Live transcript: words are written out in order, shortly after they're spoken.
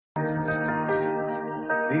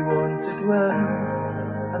We want to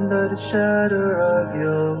dwell under the shadow of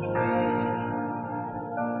your wings.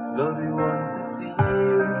 Lord, we want to see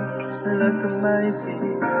you like a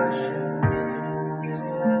mighty rushing wind.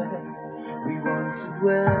 We want to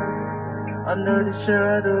dwell under the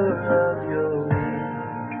shadow of your wings.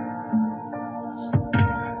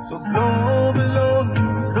 So blow, blow,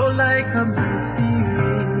 blow like a mighty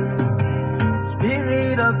wind.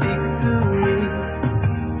 Spirit of victory,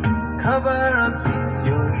 cover us with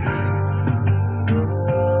your wings.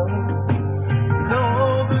 Oh,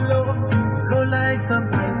 blow, blow, blow like a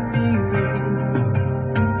mighty wind.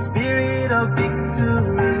 Spirit of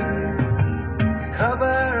victory, cover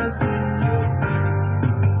us with your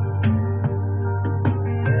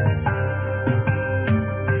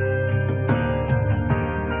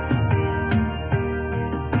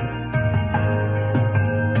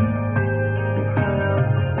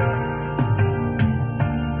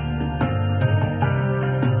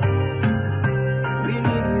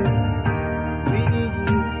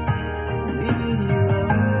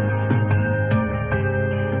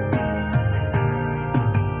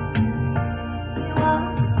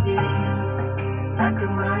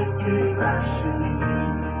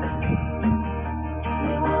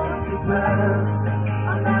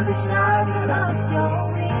under the shadow of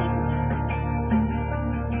your wings.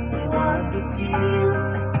 We want to see you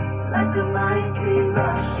like a mighty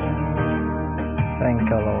rushing wind. Thank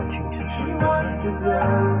you, Lord Jesus. We want to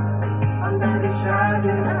dwell under the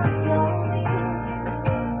shadow of your wings.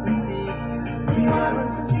 To see you, we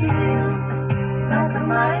want to see you like a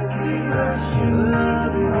mighty rushing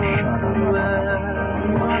wind.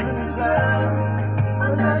 We want to dwell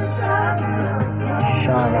under the shadow of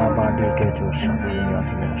Sharabadi Getu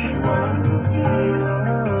we want to see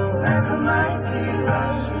you like a mighty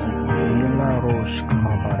rushing wind. Limaros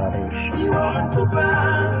Kabaradesh. We want to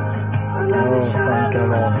dwell under the Thank you,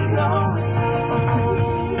 Lord Jesus.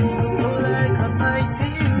 Blow like a mighty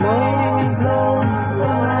wind.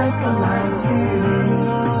 Blow like a mighty wind.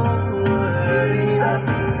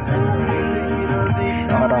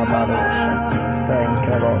 Sharabados. Thank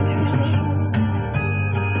you, Lord Jesus.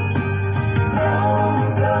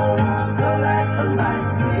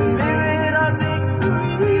 Spirit of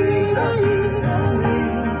victory,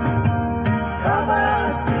 cover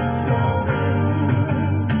us with your wings.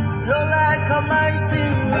 Blow like a mighty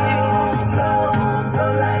wind.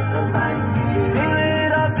 Blow like a mighty wind.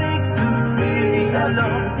 Spirit of victory,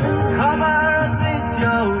 cover us with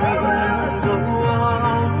your wings.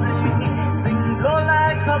 Oh, sing, blow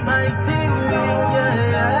like a mighty wind,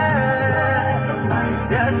 yeah.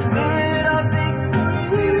 Spirit of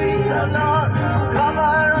victory, Lord,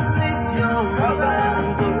 cover us with your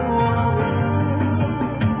wings.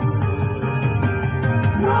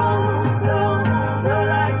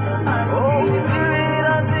 Oh, Spirit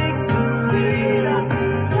of victory,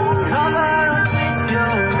 cover us with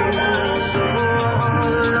your wings.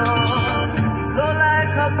 Blow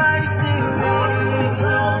like a mighty wind.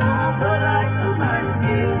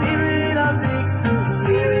 Spirit of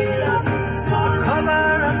victory, cover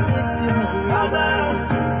us with your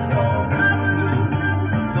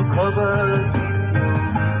wings. So cover us with your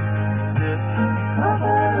wings.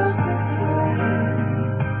 Cover us with your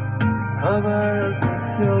wings. Cover us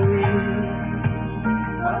with your wings.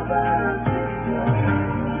 Cover us with your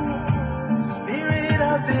wings. Spirit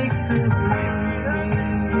of victory.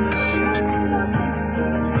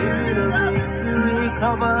 Spirit of victory,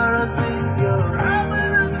 cover us with your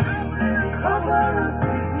wings. Cover us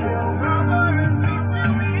with your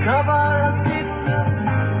wings. Cover us with your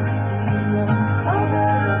wings. Cover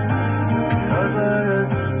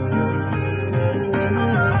us with your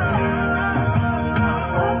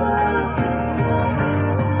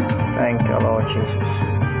Thank you, Lord Jesus.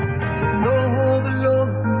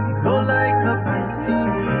 Blow like a mighty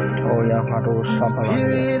wind. Oh, Yamados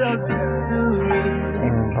Spirit of Sabaladesh. victory,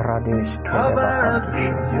 In Bradis cover us Kedabahadish.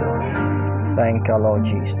 with your wings. Thank you, Lord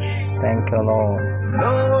Jesus. Thank you, Lord.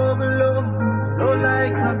 Blow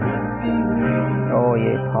like a mighty wind. Oh,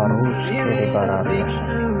 ye Parus Spirit of Kedebaradish.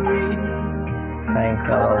 victory, Thank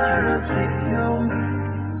you, Lord cover us Jesus. with your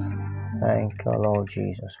wings. Thank you, Lord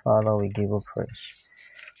Jesus. Father, we give you praise.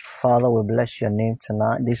 Father, we bless your name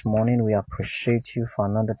tonight. This morning, we appreciate you for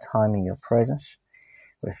another time in your presence.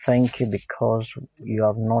 We thank you because you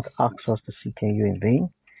have not asked us to seek you in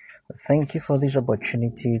vain. We thank you for this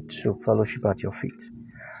opportunity to fellowship at your feet.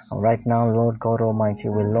 And right now, Lord God Almighty,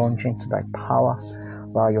 we launch into thy power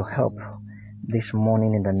by your help this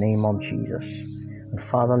morning in the name of Jesus. And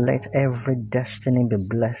Father, let every destiny be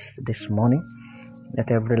blessed this morning.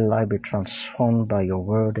 Let every life be transformed by your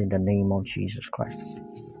word in the name of Jesus Christ.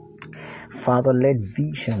 Father, let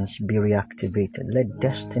visions be reactivated. Let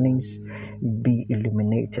destinies be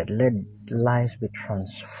illuminated. Let lives be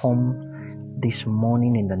transformed this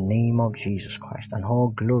morning in the name of Jesus Christ. And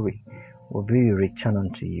all glory will be returned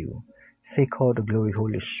unto you. Take all the glory,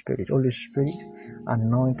 Holy Spirit. Holy Spirit,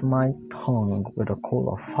 anoint my tongue with a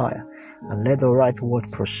coal of fire, and let the right word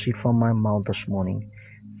proceed from my mouth this morning.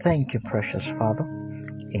 Thank you, precious Father.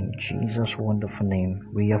 In Jesus' wonderful name,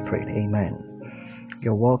 we have prayed. Amen.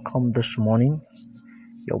 You're welcome this morning.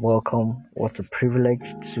 You're welcome. What a privilege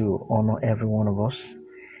to honor every one of us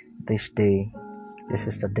this day. This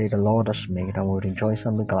is the day the Lord has made, and we'll rejoice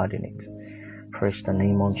and be glad in it. Praise the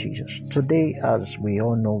name of Jesus. Today, as we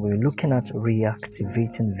all know, we're looking at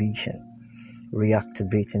reactivating vision.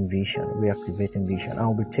 Reactivating vision.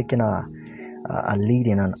 I'll be taking a lead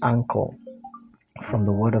in an anchor from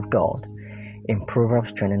the Word of God in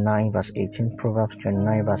Proverbs 29 verse 18. Proverbs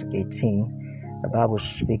 29 verse 18. The Bible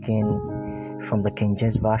speaking from the King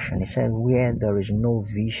James Version. It says, where there is no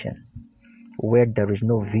vision,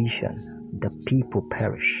 the people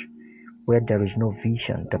perish. Where there is no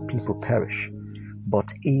vision, the people perish.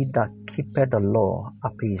 But he that keepeth the law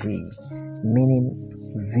appease ye. Meaning,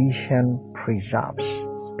 vision preserves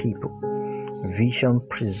people. Vision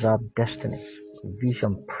preserves destinies.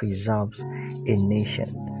 Vision preserves a nation.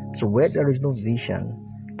 So where there is no vision,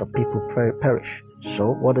 the people perish.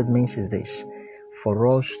 So what it means is this: for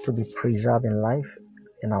us to be preserved in life,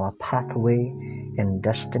 in our pathway, in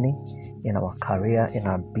destiny, in our career, in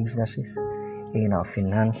our businesses, in our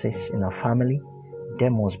finances, in our family,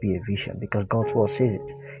 there must be a vision, because God's word says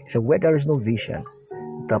it. So where there is no vision,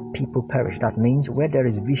 the people perish. That means where there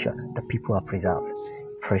is vision, the people are preserved.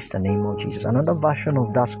 Praise the name of Jesus. Another version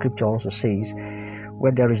of that scripture also says,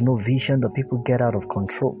 where there is no vision, the people get out of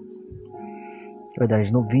control. Where there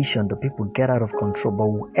is no vision, the people get out of control. But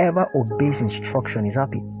whoever obeys instruction is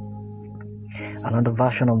happy. Another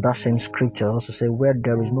version of that same scripture also says, where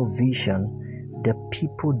there is no vision, the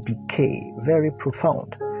people decay. Very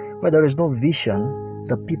profound. Where there is no vision,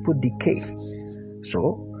 the people decay.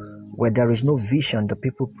 So, where there is no vision, the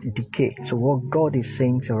people decay. So what God is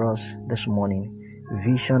saying to us this morning,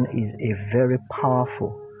 vision is a very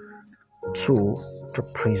powerful tool to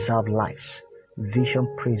preserve lives. Vision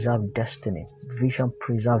preserve destiny. Vision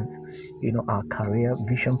preserve, our career.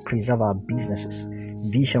 Vision preserve our businesses.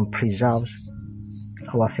 Vision preserves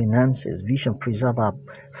our finances. Vision preserve our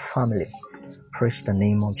family. Praise the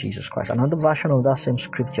name of Jesus Christ. Another version of that same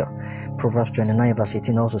scripture, Proverbs 29 verse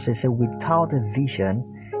 18 also says, without a vision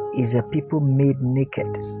is a people made naked.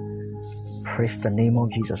 Praise the name of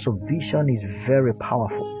Jesus. So vision is very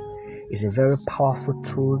powerful. It's a very powerful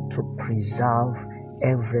tool to preserve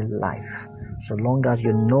every life. So long as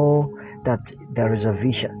you know that there is a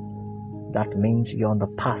vision, that means you're on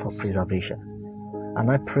the path of preservation. And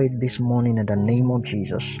I pray this morning in the name of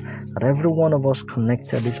Jesus that every one of us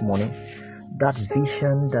connected this morning, that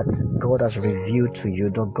vision that God has revealed to you,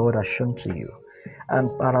 that God has shown to you, and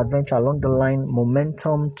peradventure along the line,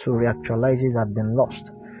 momentum to reactualize it had been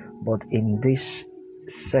lost. But in this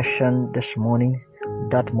session this morning,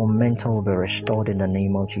 that momentum will be restored in the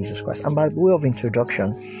name of Jesus Christ. And by way of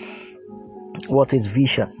introduction, what is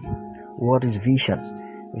vision? What is vision?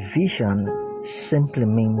 Vision simply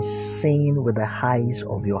means seeing with the eyes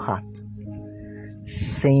of your heart.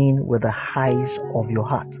 Seeing with the eyes of your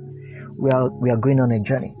heart. We are going on a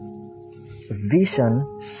journey.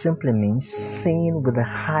 Vision simply means seeing with the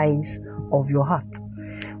eyes of your heart.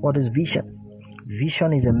 What is vision?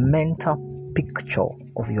 Vision is a mental picture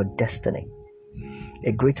of your destiny.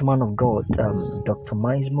 A great man of God, Dr.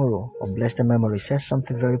 Miles Monroe of blessed memory, says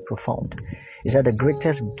something very profound. He said the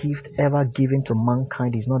greatest gift ever given to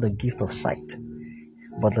mankind is not the gift of sight,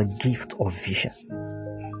 but the gift of vision.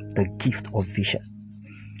 The gift of vision.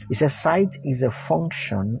 He says sight is a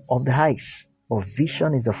function of the eyes, but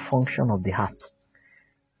vision is a function of the heart.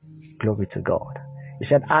 Glory to God. He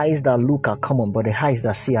said eyes that look are common, but the eyes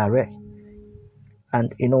that see are rare.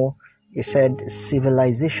 And he said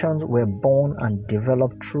civilizations were born and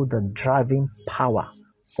developed through the driving power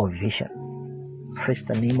of vision. Praise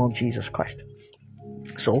the name of Jesus Christ.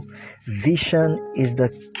 So, vision is the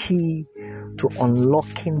key to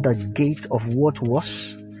unlocking the gates of what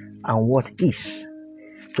was and what is,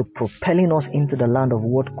 to propelling us into the land of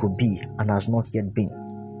what could be and has not yet been.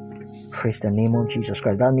 Praise the name of Jesus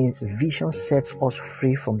Christ. That means vision sets us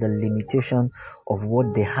free from the limitation of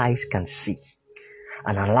what the eyes can see,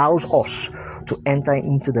 and allows us to enter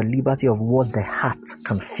into the liberty of what the heart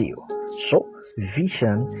can feel. So,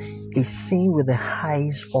 vision is seeing with the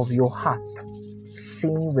eyes of your heart.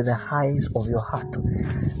 Seeing with the eyes of your heart.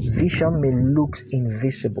 Vision may look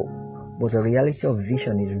invisible, But the reality of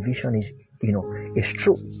vision is is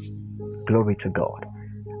true. Glory to God.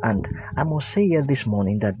 And I must say here this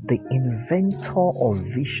morning that the inventor of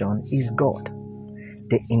vision is God.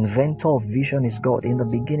 The inventor of vision is God. In the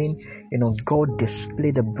beginning, God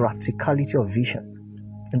displayed the practicality of vision.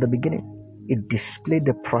 In the beginning, it displayed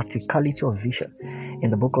the practicality of vision. In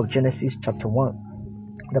the book of Genesis chapter 1,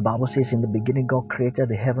 the Bible says, in the beginning God created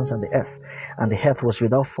the heavens and the earth was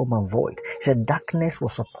without form and void. It said darkness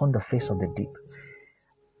was upon the face of the deep,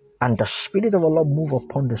 and the Spirit of the Lord moved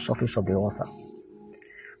upon the surface of the water.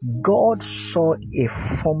 God saw a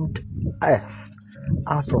formed earth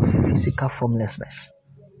out of physical formlessness.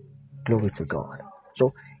 Glory to God.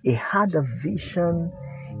 So he had a vision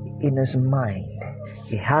in his mind.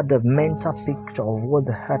 He had a mental picture of what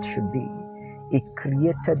the earth should be. He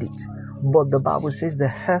created it. But the Bible says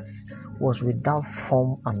the earth was without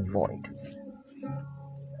form and void.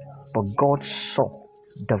 But God saw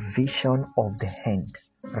the vision of the end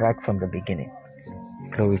right from the beginning.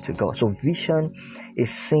 Glory to God. So vision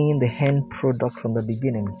is seeing the end product from the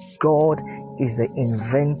beginning. God is the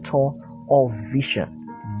inventor of vision.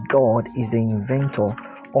 God is the inventor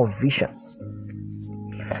of vision.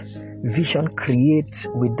 Vision creates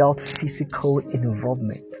without physical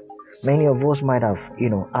involvement. Many of us might have,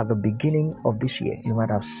 at the beginning of this year, you might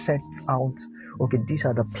have set out, okay, these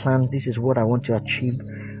are the plans, this is what I want to achieve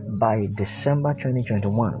by December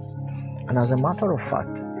 2021. And as a matter of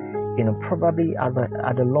fact, probably at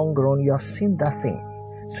the long run, you have seen that thing.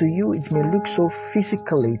 To you, it may look so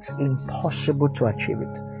physically, it's impossible to achieve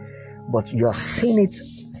it. But you have seen it,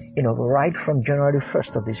 right from January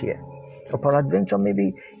 1st of this year. Or peradventure,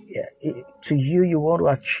 maybe to you, you want to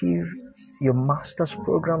achieve your master's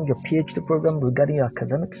program, your PhD program regarding your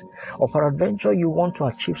academics. Or peradventure, you want to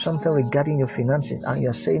achieve something regarding your finances. And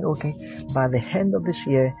you're saying, okay, by the end of this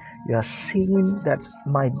year, you are seeing that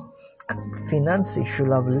my finances should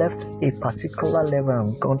have left a particular level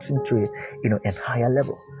and gone into a higher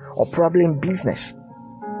level. Or probably in business,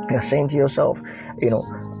 you're saying to yourself,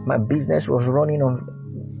 my business was running on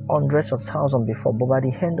hundreds of thousands before, but by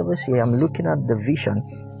the end of this year, I'm looking at the vision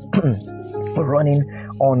running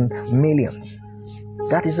on millions.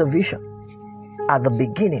 That is a vision. At the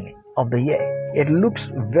beginning of the year, it looks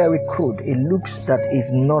very crude. It looks that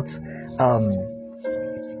it's not,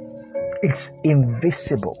 it's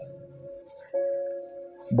invisible.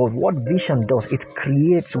 But what vision does, it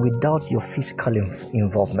creates without your physical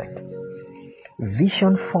involvement.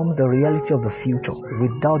 Vision forms the reality of the future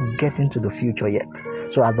without getting to the future yet.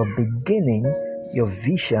 So at the beginning, your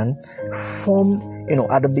vision formed,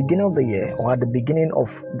 at the beginning of the year or at the beginning of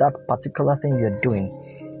that particular thing you're doing,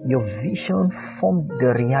 your vision formed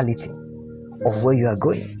the reality of where you are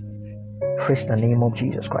going. Praise the name of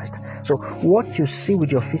Jesus Christ. So what you see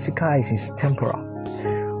with your physical eyes is temporal.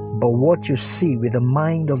 But what you see with the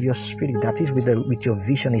mind of your spirit, that is with your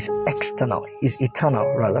vision, is external, is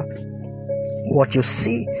eternal rather. What you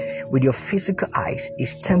see with your physical eyes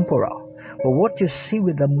is temporal. But what you see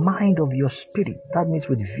with the mind of your spirit, that means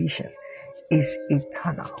with vision, is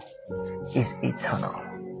eternal. Is eternal.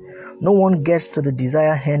 No one gets to the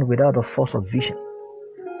desired end without the force of vision.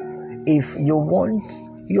 If you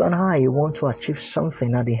and I want to achieve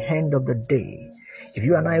something at the end of the day, if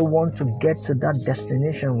you and I want to get to that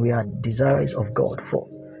destination we are desirous of God for,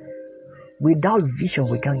 without vision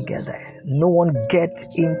we can't get there. No one gets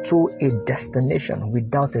into a destination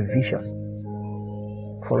without a vision.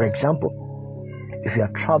 For example, if you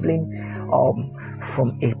are traveling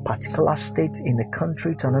from a particular state in the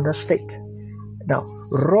country to another state, now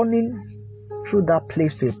running through that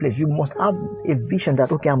place to a place, you must have a vision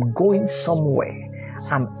that, okay, I'm going somewhere.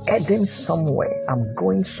 I'm heading somewhere. I'm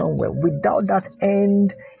going somewhere. Without that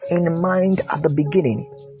end in mind at the beginning,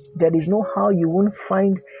 there is no how you won't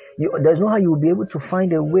find. There's no how you will be able to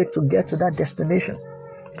find a way to get to that destination.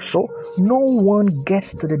 So no one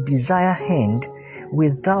gets to the desired end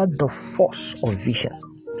without the force of vision.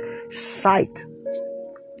 Sight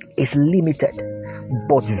is limited,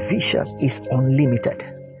 but vision is unlimited.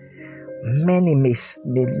 Many may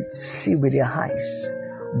see with their eyes,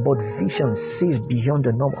 but vision sees beyond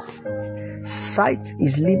the normal. Sight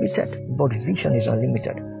is limited, but vision is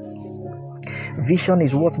unlimited. Vision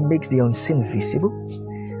is what makes the unseen visible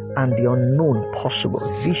and the unknown possible.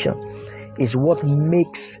 Vision is what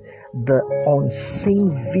makes the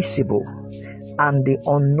unseen visible and the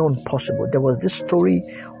unknown possible. There was this story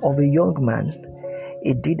of a young man.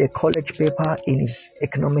 He did a college paper in his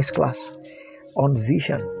economics class on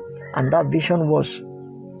vision, and that vision was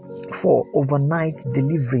for overnight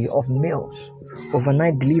delivery of mails.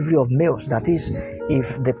 Overnight delivery of mails. That is,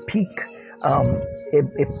 if they pick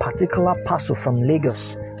a particular parcel from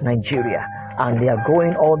Lagos Nigeria, and they are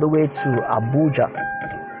going all the way to Abuja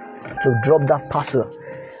to drop that parcel.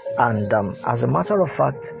 And as a matter of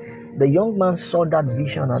fact, the young man saw that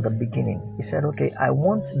vision at the beginning. He said, okay, I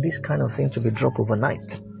want this kind of thing to be dropped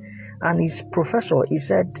overnight. And his professor, he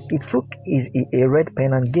said, he took a red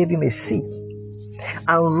pen and gave him a C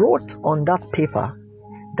and wrote on that paper,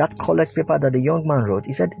 that collect paper that the young man wrote,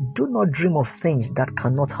 he said, do not dream of things that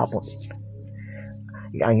cannot happen.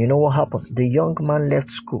 And you know what happened? The young man left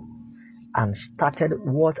school and started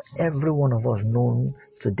what every one of us know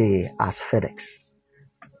today as FedEx.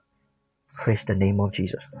 Praise the name of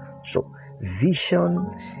Jesus. So vision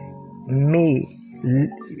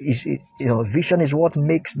vision is what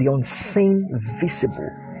makes the unseen visible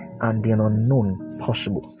and the unknown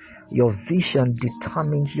possible. Your vision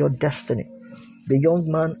determines your destiny. The young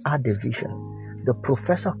man had a vision. The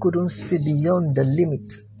professor couldn't see beyond the limit.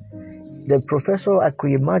 The professor, I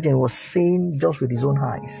could imagine, was seeing just with his own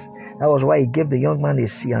eyes. That was why he gave the young man a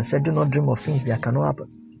C and said, do not dream of things that cannot happen.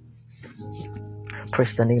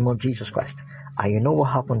 Praise the name of Jesus Christ. And you know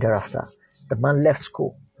what happened thereafter? The man left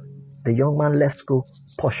school. The young man left school,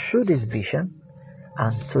 pursued his vision,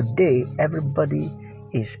 and today everybody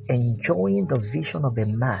is enjoying the vision of a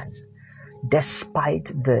man, despite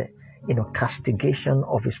the castigation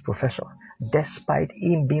of his professor, despite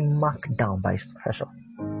him being marked down by his professor.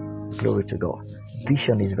 Glory to God.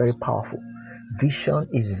 Vision is very powerful. Vision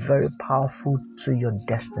is very powerful to your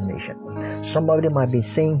destination. Somebody might be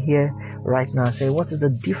saying here right now, say, what is the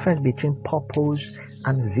difference between purpose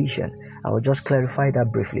and vision? I will just clarify that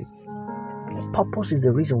briefly. Purpose is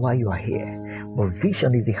the reason why you are here, but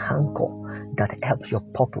vision is the anchor that helps your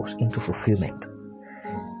purpose into fulfillment.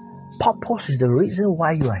 Purpose is the reason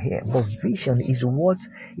why you are here, but vision is what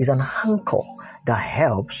is an anchor that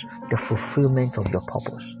helps the fulfillment of your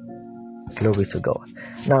purpose. Glory to God.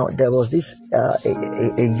 Now, there was this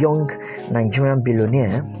a young Nigerian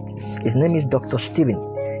billionaire. His name is Dr. Stephen.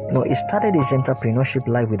 He started his entrepreneurship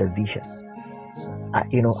life with a vision.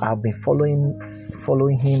 I've been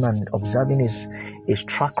following him and observing his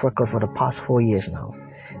track record for the past 4 years now.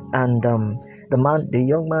 And the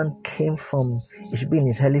young man came from, he should be in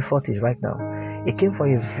his early 40s right now. He came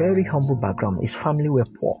from a very humble background. His family were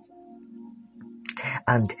poor.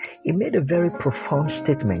 And he made a very profound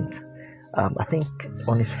statement, I think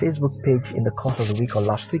on his Facebook page in the course of the week or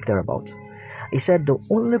last week thereabout. He said the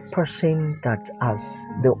only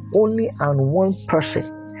one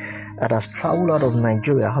person that has traveled out of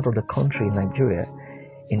Nigeria, out of the country, Nigeria,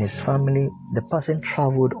 in his family, the person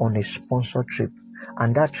traveled on a sponsored trip,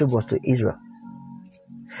 and that trip was to Israel.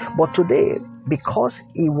 But today, because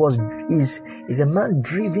he's a man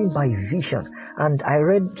driven by vision, and I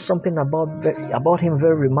read something about him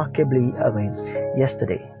very remarkably.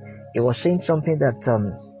 Yesterday, he was saying something that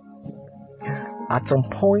at some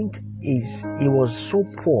point he was so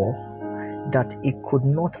poor that he could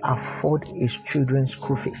not afford his children's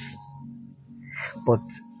school fees. But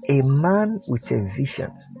a man with a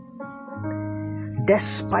vision,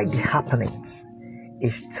 despite the happenings, he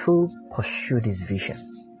still pursued his vision.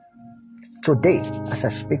 Today, as I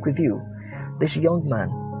speak with you, this young man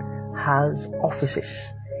has offices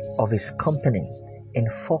of his company in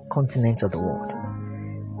 4 continents of the world.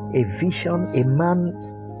 A man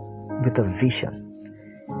with a vision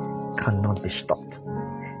cannot be stopped.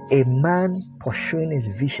 A man pursuing his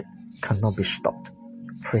vision cannot be stopped.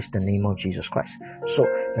 Praise the name of Jesus Christ. So,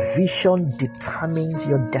 vision determines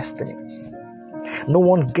your destiny. No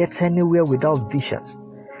one gets anywhere without vision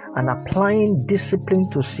and applying discipline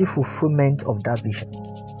to see fulfillment of that vision.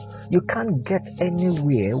 You can't get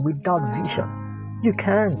anywhere without vision. You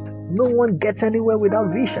can't. No one gets anywhere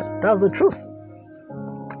without vision. That's the truth.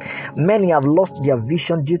 Many have lost their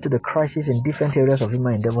vision due to the crisis in different areas of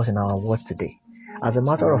human endeavors in our world today. As a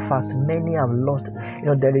matter of fact, many have lost,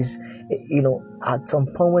 there is, at some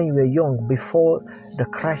point when you were young, before the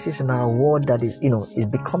crisis in our world that is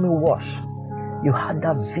becoming worse, you had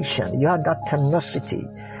that vision, you had that tenacity.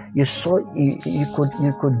 You saw, you could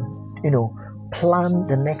plan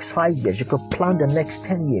the next 5 years, you could plan the next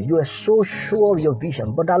 10 years. You were so sure of your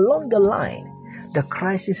vision. But along the line, the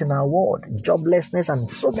crisis in our world, joblessness and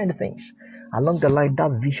so many things, along the line,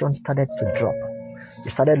 that vision started to drop.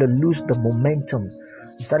 You started to lose the momentum.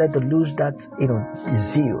 You started to lose that,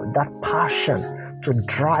 zeal, that passion to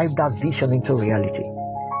drive that vision into reality.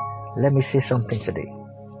 Let me say something today.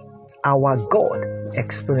 Our God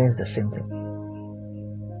experienced the same thing.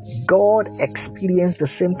 God experienced the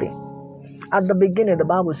same thing. At the beginning, the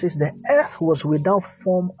Bible says the earth was without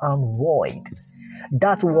form and void.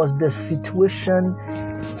 That was the situation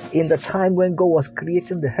in the time when God was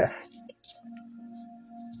creating the earth.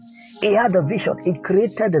 He had a vision. He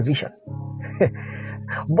created the vision.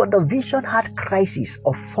 But the vision had crisis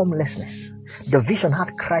of formlessness. The vision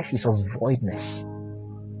had crisis of voidness.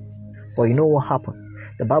 But you know what happened?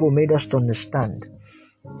 The Bible made us to understand,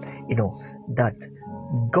 that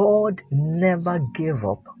God never gave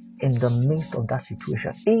up in the midst of that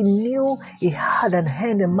situation. He knew he had an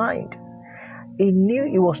end in mind. He knew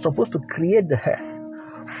he was supposed to create the earth,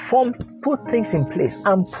 put things in place,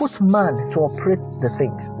 and put man to operate the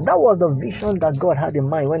things. That was the vision that God had in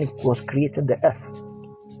mind when he was creating the earth.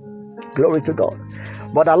 Glory to God.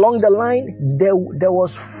 But along the line, there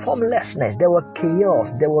was formlessness, there was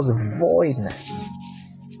chaos, there was voidness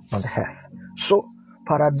on the earth. So,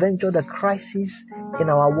 peradventure, the crisis in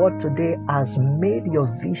our world today has made your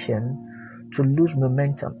vision to lose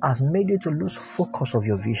momentum, has made you to lose focus of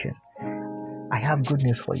your vision. I have good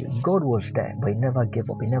news for you. God was there, but he never gave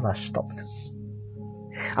up, he never stopped.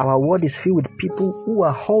 Our world is filled with people who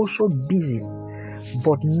are also busy,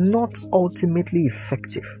 but not ultimately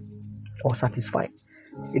effective or satisfied.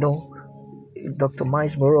 Dr.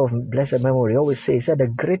 Miles Monroe of blessed memory always said the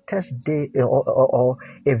greatest day or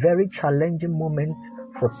a very challenging moment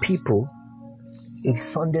for people is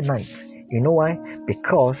Sunday night. You know why?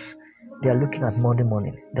 Because they are looking at Monday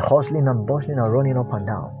morning, the hustling and bustling and running up and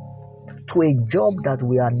down to a job that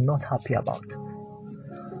we are not happy about,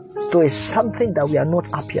 to a something that we are not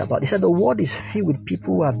happy about. He said the world is filled with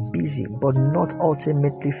people who are busy but not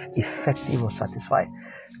ultimately effective or satisfied.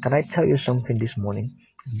 Can I tell you something this morning?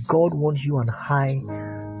 God wants you and I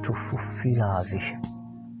to fulfill our vision.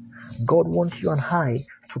 God wants you and I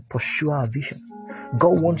to pursue our vision.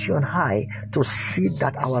 God wants you and I to see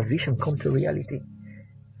that our vision come to reality.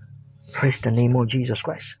 Praise the name of Jesus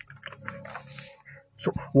Christ.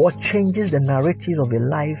 So what changes the narrative of a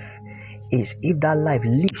life is if that life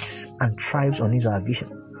lives and thrives on his or her vision.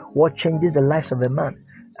 What changes the lives of a man?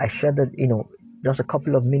 I shared that, just a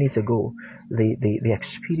couple of minutes ago, the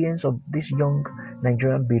experience of this young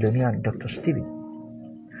Nigerian billionaire, Dr. Stephen.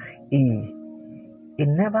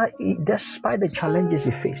 Despite the challenges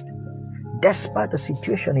he faced, despite the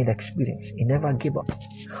situation he experienced, he never gave up.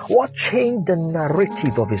 What changed the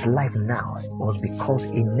narrative of his life now was because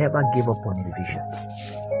he never gave up on his vision.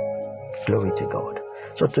 Glory to God.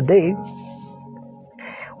 So today,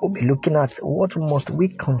 we'll be looking at what must we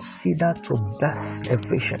consider to birth a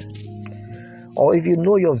vision. Or if you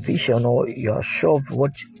know your vision, or you're sure of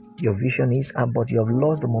what your vision is, but you have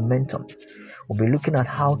lost the momentum, we'll be looking at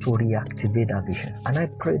how to reactivate that vision. And I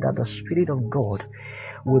pray that the Spirit of God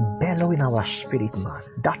will bellow in our spirit, man,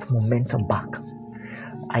 that momentum back.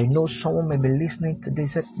 I know someone may be listening today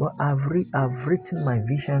said, "Well, I've written my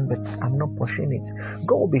vision, but I'm not pursuing it."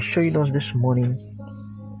 God will be showing us this morning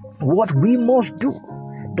what we must do,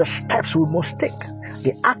 the steps we must take,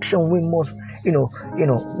 the action we must we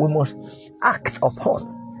must act upon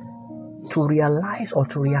to realize or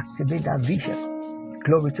to reactivate that vision.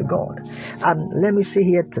 Glory to God. And let me say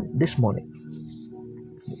here this morning,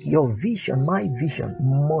 your vision, my vision,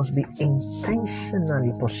 must be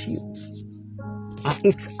intentionally pursued.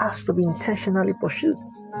 It has to be intentionally pursued.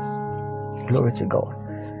 Glory to God.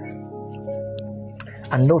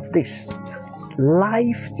 And note this,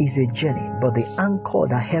 life is a journey, but the anchor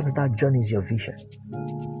that helps that journey is your vision.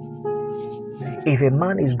 If a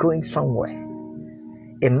man is going somewhere,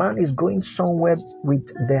 with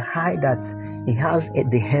the eye that he has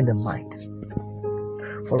the head in mind.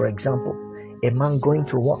 For example, a man going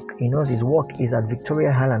to work, he knows his work is at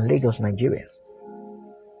Victoria Island, Lagos, Nigeria.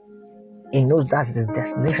 He knows that's his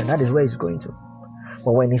destination, that is where he's going to.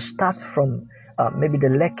 But when he starts from maybe the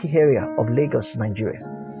Lekki area of Lagos, Nigeria,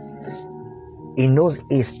 he knows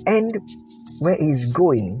his end, where he's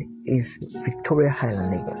going, is Victoria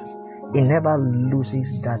Island, Lagos. He never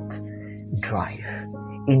loses that drive.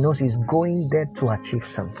 He knows he's going there to achieve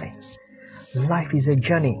something. Life is a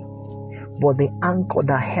journey, but the anchor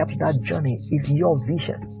that helps that journey is your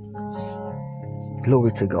vision.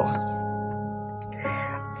 Glory to God.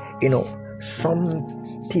 Some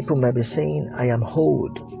people may be saying, "I am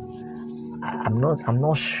old. I'm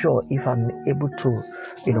not sure if I'm able to,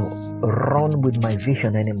 run with my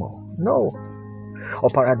vision anymore." No. Or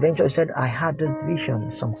peradventure said, "I had this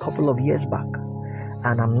vision some couple of years back,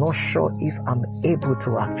 and I'm not sure if I'm able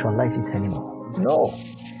to actualize it anymore." No.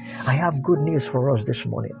 I have good news for us this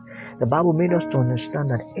morning. The Bible made us to understand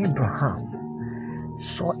that Abraham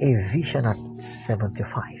saw a vision at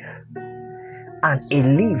 75, and he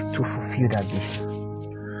lived to fulfill that vision.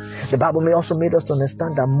 The Bible also made us to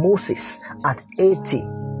understand that Moses at 80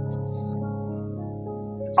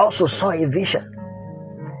 also saw a vision.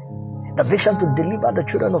 The vision to deliver the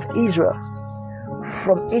children of Israel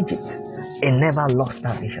from Egypt. He never lost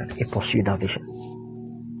that vision. He pursued that vision.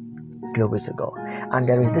 Glory to God. And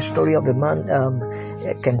there is this story of the man,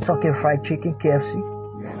 Kentucky Fried Chicken,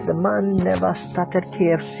 KFC. The man never started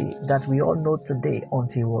KFC that we all know today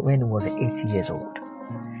until when he was 80 years old.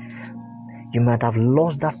 You might have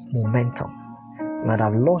lost that momentum. You might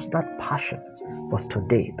have lost that passion. But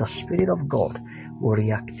today, the Spirit of God will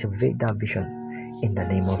reactivate that vision in the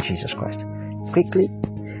name of Jesus Christ. Quickly,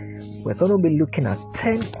 we're going to be looking at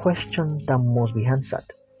 10 questions that must be answered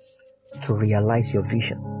to realize your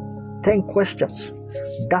vision. 10 questions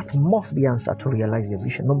that must be answered to realize your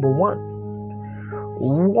vision. Number 1,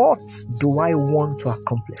 what do I want to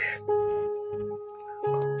accomplish?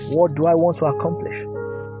 What do I want to accomplish?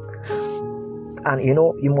 And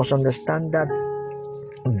you must understand that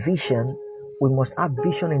vision, we must have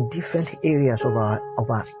vision in different areas of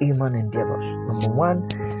our human endeavors. Number 1,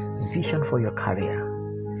 vision for your career,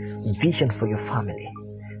 vision for your family,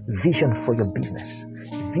 vision for your business,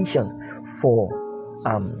 vision for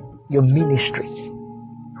your ministry.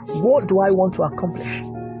 What do I want to accomplish?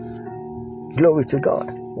 Glory to God.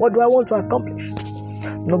 What do I want to accomplish?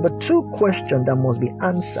 Number 2 question that must be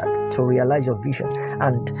answered to realize your vision.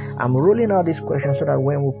 And I'm rolling out this question so that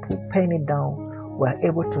when we pen it down, we're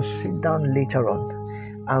able to sit down later on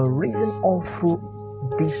and reason all through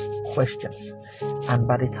these questions. And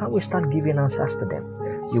by the time we start giving answers to them,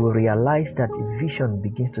 you will realize that a vision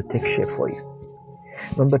begins to take shape for you.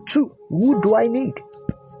 Number 2, who do I need?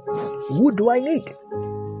 Who do I need?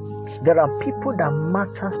 There are people that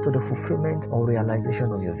matters to the fulfillment or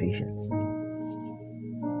realization of your vision.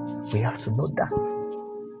 We have to know that.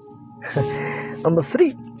 Number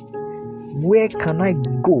 3, where can I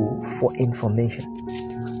go for information?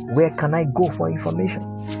 Where can I go for information?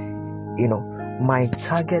 My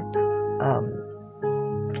target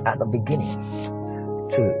at the beginning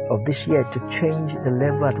of this year to change the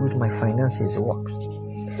level at which my finances work.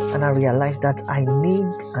 And I realized that I need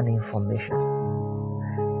an information.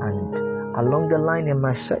 And along the line in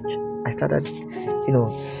my search, I started,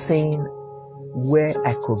 saying where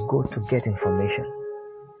I could go to get information.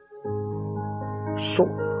 So,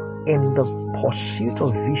 in the pursuit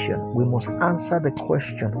of vision, we must answer the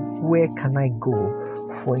question, where can I go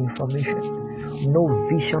for information? No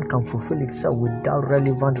vision can fulfill itself without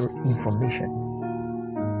relevant information.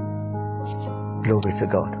 Glory to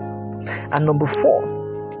God. And number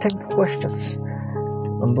 4, 10 questions.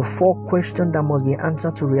 Number 4 question that must be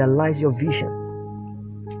answered to realize your vision.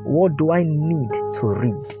 What do I need to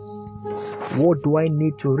read? What do I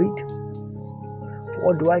need to read?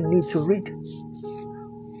 What do I need to read?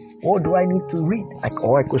 What do I need to read?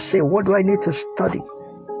 Or I could say, what do I need to study?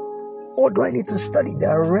 What do I need to study? There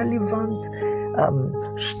are relevant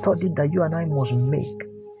studies that you and I must make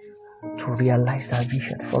to realize that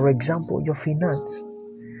vision. For example, your finance.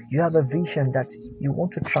 You have a vision that you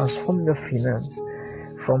want to transform your finance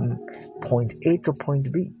from point A to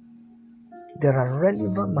point B. There are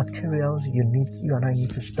relevant materials you and I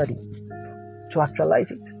need to study to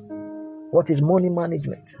actualize it. What is money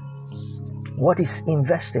management? What is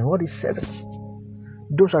investing? What is savings?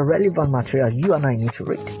 Those are relevant materials you and I need to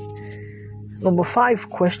read. Number 5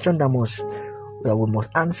 question that we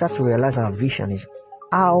must answer to realize our vision is,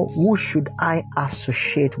 who should I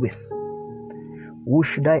associate with? Who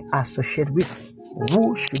should I associate with?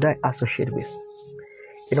 Who should I associate with?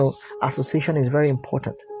 Association is very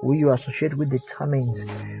important. Who you associate with determines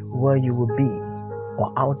where you will be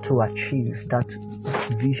or how to achieve that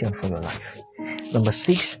vision for your life. Number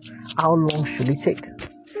 6, how long should it take?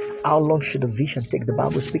 How long should the vision take? The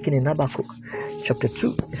Bible speaking in Habakkuk chapter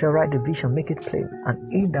 2, it said, write the vision, make it plain,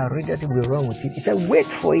 and he that readeth it will run with it. It said, wait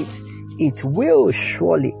for it. It will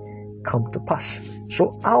surely come to pass.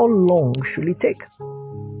 So how long should it take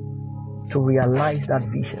to realize that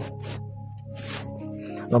vision?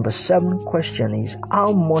 Number 7 question is,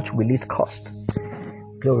 how much will it cost?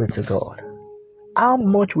 Glory to God. How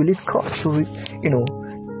much will it cost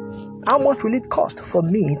how much will it cost for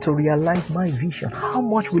me to realize my vision? How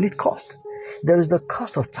much will it cost? There is the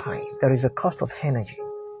cost of time. There is a cost of energy.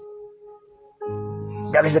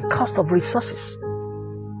 There is a cost of resources.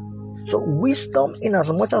 So wisdom, in as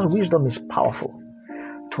much as wisdom is powerful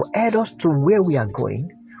to aid us to where we are going,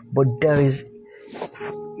 but there is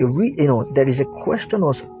a question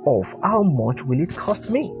of how much will it cost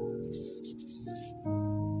me?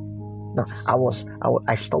 Now,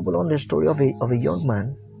 I stumbled on the story of a young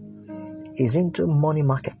man. He's into money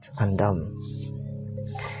market, and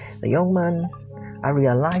the young man, I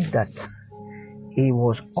realized that he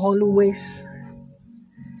was always,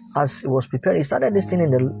 as he was preparing, he started this thing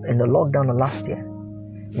in the lockdown of last year,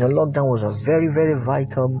 Lockdown was a very, very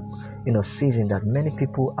vital, season that many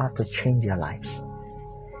people had to change their lives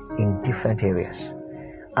in different areas.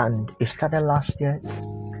 And it started last year,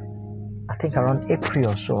 I think around April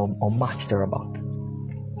or so, or March thereabout.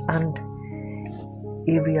 And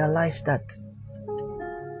he realized that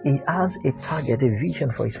he has a target, a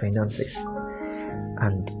vision for his finances,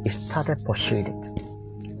 and he started pursuing it.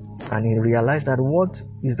 And he realized that what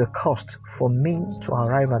is the cost for me to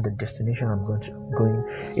arrive at the destination I'm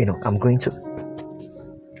going to.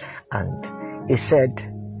 And he said,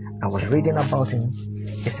 I was reading about him.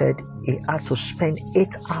 He said he had to spend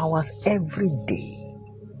 8 hours every day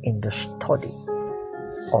in the study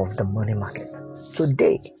of the money market.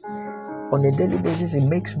 Today, on a daily basis, he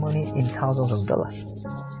makes money in thousands of dollars.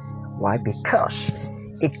 Why? Because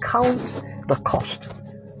he counts the cost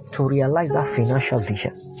to realize that financial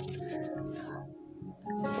vision.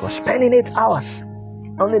 He was spending 8 hours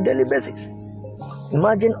on a daily basis.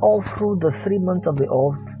 Imagine all through the 3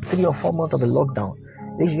 or 4 months of the lockdown,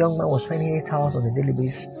 this young man was spending 8 hours on a daily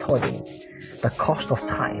basis studying. The cost of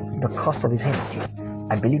time, the cost of his energy,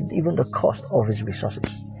 I believe even the cost of his resources.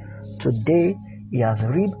 Today, he has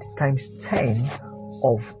reaped times 10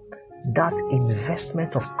 of that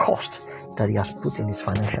investment of cost that he has put in his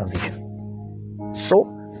financial vision.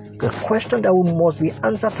 So, the question that must be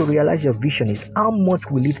answered to realize your vision is, how much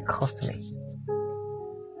will it cost me?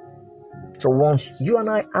 So once you and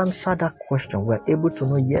I answer that question, we're able to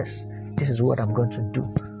know, yes, this is what I'm going to do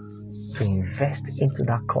to invest into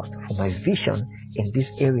that cost for my vision in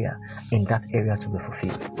this area, in that area to be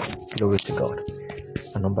fulfilled. Glory to God.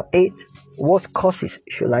 And number 8, what courses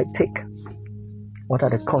should I take? What are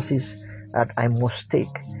the courses that I must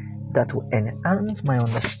take that will enhance my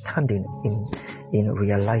understanding in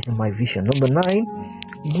realizing my vision? Number 9,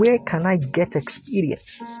 where can I get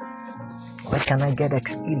experience? Where can I get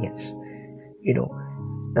experience?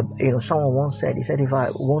 Someone once said, he said, if I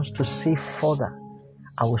want to see further,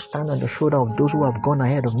 I will stand on the shoulder of those who have gone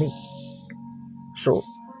ahead of me. So,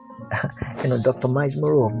 Dr. Miles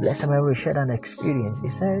Monroe of Blessed Memory shared an experience. He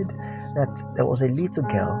said that there was a little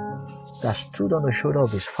girl that stood on the shoulder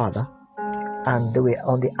of his father, and they were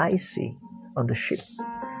on the ice sea, on the ship.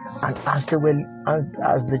 And as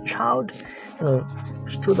the child,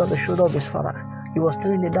 stood on the shoulder of his father, he was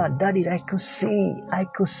telling the dad, Daddy, I could see.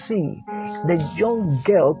 The young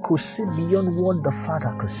girl could see beyond what the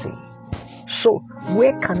father could see. So,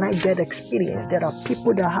 where can I get experience? There are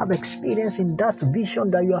people that have experience in that vision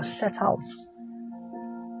that you have set out.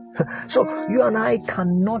 So, you and I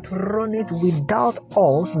cannot run it without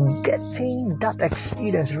us getting that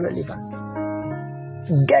experience relevant.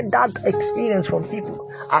 Get that experience from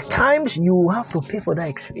people. At times, you have to pay for that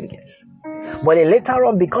experience. But later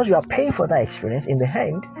on, because you are paying for that experience, in the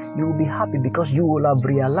end, you will be happy because you will have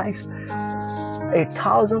realized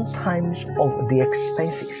 1,000 times of the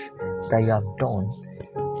expenses that you have done,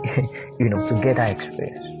 to get that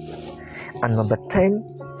experience. And number 10,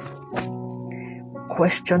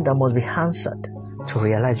 question that must be answered to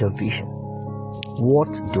realize your vision.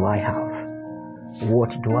 What do I have?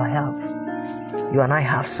 What do I have? You and I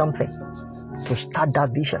have something to start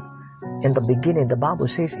that vision. In the beginning, the Bible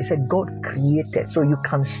says, it said God created. So you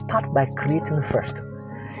can start by creating first.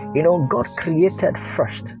 God created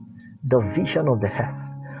first the vision of the earth,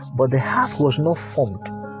 but the earth was not formed.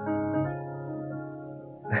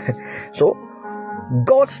 So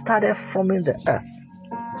God started forming the earth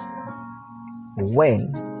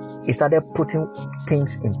when He started putting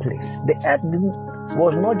things in place. The earth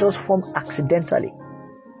was not just formed accidentally.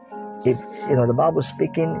 If the Bible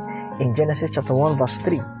speaking in Genesis chapter 1 verse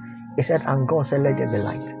 3, it said, and God said, let there be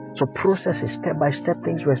light. So processes, step by step,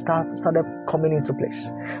 things were started coming into place.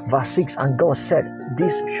 Verse 6, and God said,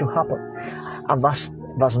 this should happen. And verse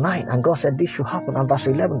 9, and God said, this should happen. And verse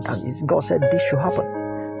 11, and God said, this should happen.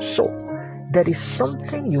 So, there is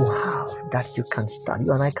something you have that you can start.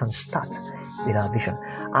 You and I can start with our vision.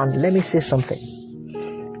 And let me say something.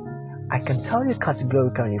 I can tell you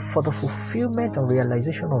categorically, for the fulfillment and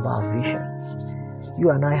realization of our vision, you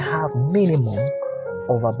and I have minimum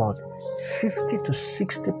of about 50 to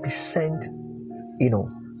 60%,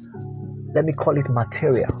 let me call it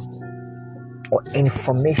material or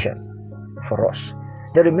information for us.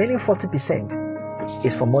 The remaining 40%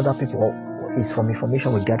 is from other people, is from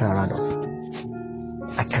information we gather around us.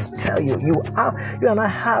 I can tell you, you and I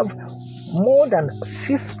have more than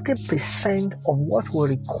 50% of what we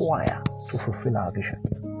require to fulfill our vision.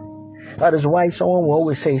 That is why someone will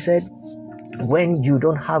always say, he said, when you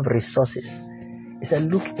don't have resources, he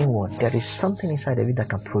said, look inward. There is something inside of you that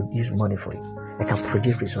can produce money for you. That can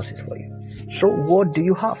produce resources for you. So what do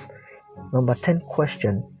you have? Number 10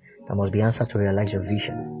 question There must be answer to realize your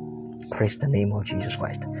vision. Praise the name of Jesus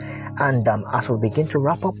Christ. And as we begin to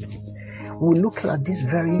wrap up, we look at these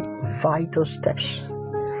very vital steps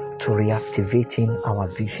to reactivating our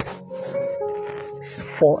vision.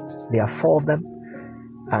 There are 4 of them,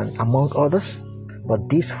 and among others, but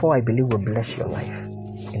these 4 I believe will bless your life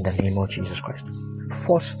in the name of Jesus Christ.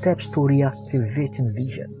 4 steps to reactivating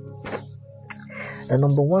vision. The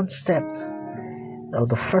number 1 step, or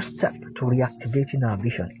the first step to reactivating our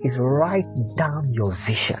vision, is write down your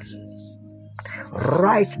vision.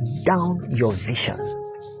 Write down your vision.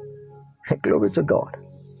 Glory to God.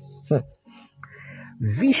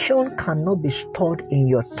 Vision cannot be stored in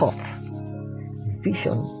your thoughts.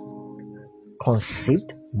 Vision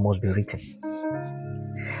conceived must be written.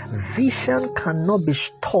 Vision cannot be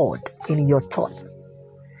stored in your thought.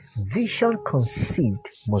 Vision conceived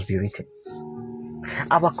must be written.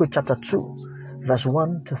 Habakkuk chapter 2, verse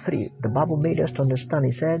 1 to 3. The Bible made us to understand.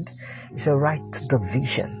 He said, write the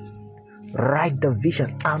vision. Write the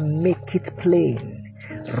vision and make it plain.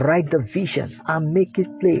 Write the vision and make it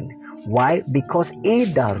plain. Why? Because he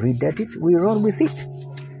that readeth it will run with it.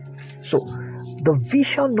 So, the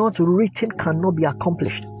vision not written cannot be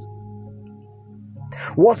accomplished.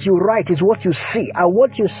 What you write is what you see, and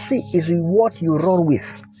what you see is what you run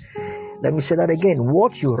with. Let me say that again.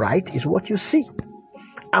 What you write is what you see,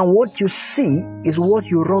 and what you see is what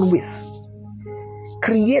you run with.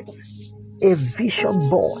 Create a vision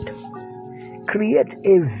board. Create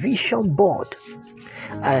a vision board.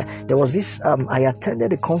 There was this, I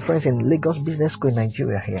attended a conference in Lagos Business School in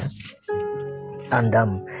Nigeria here, and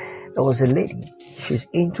there was a lady. She's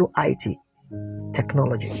into IT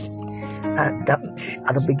technology, and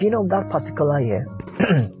at the beginning of that particular year,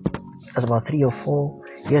 that's about 3 or 4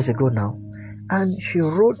 years ago now, and she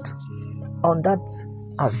wrote on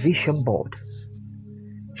that vision board.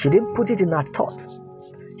 She didn't put it in her thought.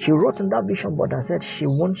 She wrote on that vision board and said she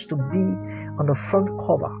wants to be on the front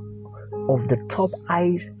cover of the top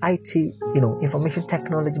IT, information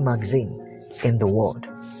technology magazine in the world.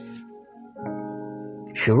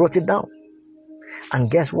 She wrote it down,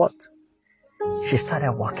 and guess what? She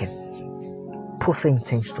started working, putting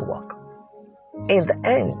things to work. In the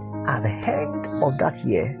end, at the end of that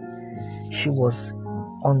year, she was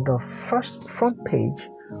on the front page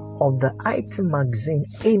of the IT magazine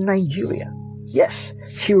in Nigeria. Yes,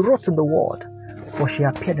 she wrote in the world, but she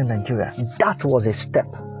appeared in Nigeria. That was a step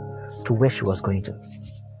to where she was going to.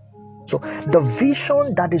 So the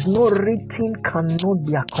vision that is not written cannot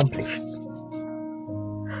be accomplished.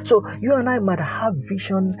 So you and I might have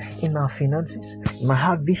vision in our finances, might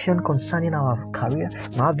have vision concerning our career,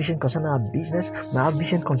 might have vision concerning our business, might have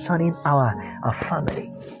vision concerning our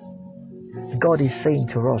family. God is saying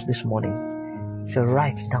to us this morning, so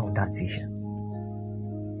write down that vision.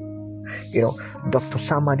 Dr.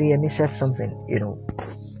 Sam Adeyemi said something,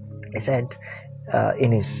 he said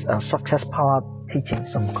in his Success Power teaching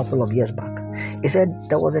some couple of years back, he said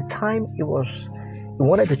there was a time he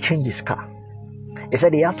wanted to change his car. He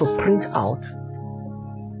said he had to print out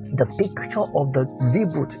the picture of the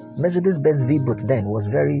V-Boot, Mercedes-Benz V-Boot then was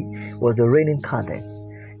the reigning car then.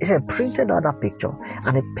 He said printed out that picture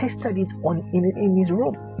and he pasted it in his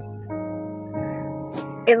room.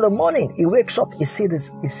 In the morning, he wakes up, he sees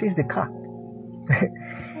the car.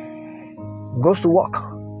 Goes to work,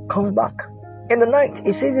 comes back. In the night,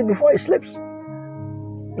 he sees it before he sleeps.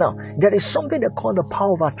 Now, there is something they call the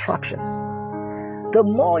power of attraction. The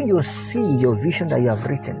more you see your vision that you have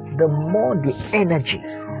written, the more the energy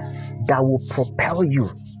that will propel you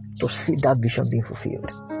to see that vision being fulfilled.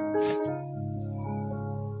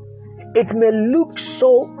 It may look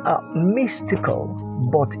so mystical,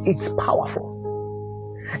 but it's powerful.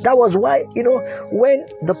 That was why, when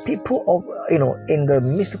the people of, in the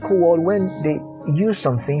mystical world, when they use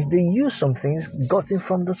some things gotten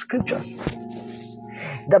from the scriptures.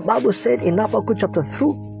 The Bible said in Habakkuk chapter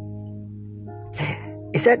 2,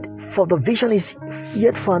 it said, for the vision is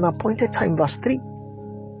yet for an appointed time, verse 3.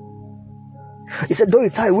 He said, though you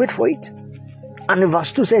tarry, wait for it. And in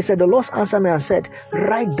verse 2 said, the Lord answered me and said,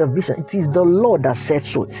 write the vision. It is the Lord that said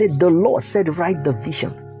so. He said, the Lord said, write the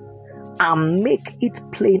vision and make it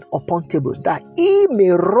plain upon tables, that he may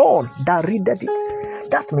run that readeth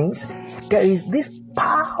it. That means there is this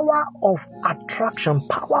power of attraction,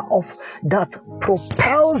 power of that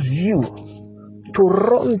propels you to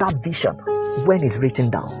run that vision when it's written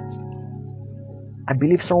down. I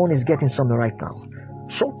believe someone is getting something right now.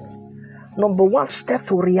 So, number 1 step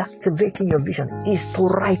to reactivating your vision is to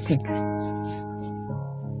write it.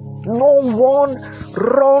 No one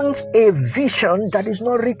runs a vision that is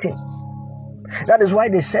not written. That is why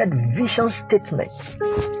they said vision statement.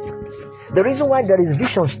 The reason why there is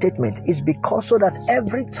vision statement is because so that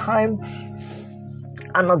every time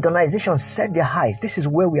an organization set their eyes, this is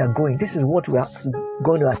where we are going, this is what we are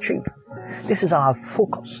going to achieve, this is our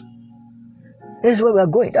focus, this is where we are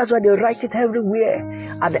going. That's why they write it everywhere.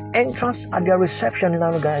 At the entrance, at their reception in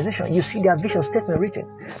an organization, you see their vision statement written.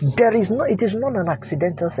 It is not an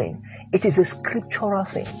accidental thing. It is a scriptural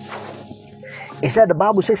thing. It said, the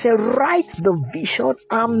Bible says, write the vision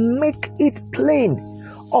and make it plain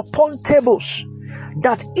upon tables,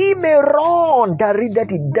 that he may run that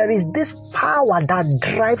readeth it. There is this power that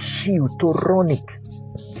drives you to run it.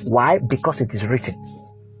 Why? Because it is written.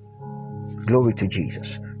 Glory to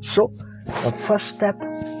Jesus. So, the first step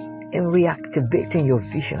in reactivating your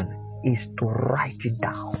vision is to write it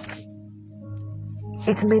down.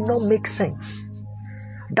 It may not make sense.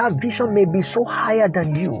 That vision may be so higher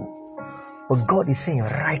than you, but God is saying,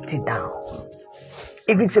 write it down.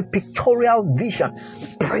 If it's a pictorial vision,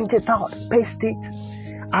 print it out, paste it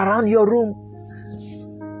around your room.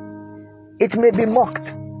 It may be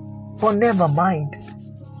mocked, but never mind.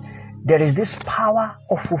 There is this power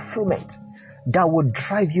of fulfillment that will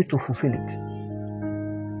drive you to fulfill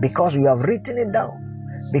it. Because you have written it down,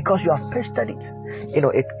 because you have pasted it. You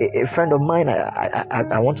know, a friend of mine,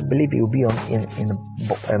 I want to believe he will be in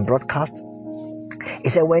a broadcast. He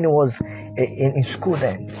said when he was in school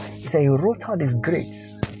then, he said he wrote out his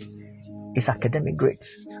grades, his academic grades,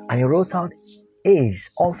 and he wrote out A's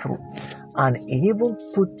all through, and he even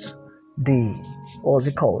put the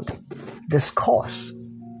scores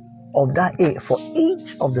of that A for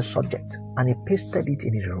each of the subject, and he pasted it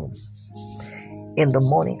in his room. In the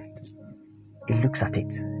morning, he looks at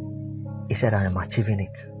it. He said, I am achieving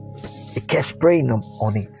it. He kept praying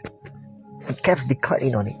on it. He kept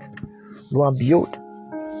declaring on it. Lo and behold,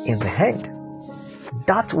 in the end,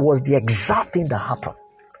 that was the exact thing that happened.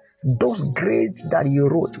 Those grades that he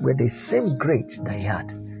wrote were the same grades that he had.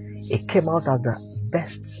 He came out as the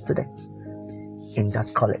best student in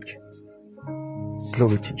that college.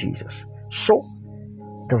 Glory to Jesus. So,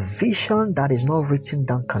 the vision that is not written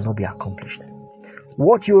down cannot be accomplished.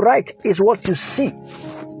 What you write is what you see,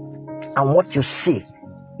 and what you see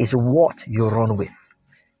is what you run with.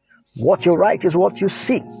 What you write is what you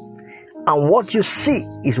see, and what you see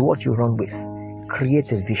is what you run with.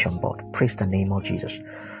 Create a vision board. Praise the name of Jesus.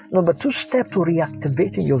 Number 2 step to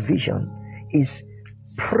reactivating your vision is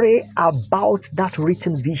pray about that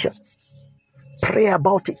written vision. Pray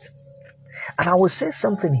about it. And I will say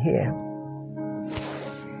something here.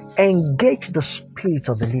 Engage the Spirit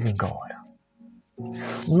of the living God.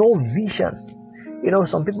 No vision. You know,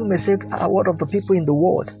 some people may say, what of the people in the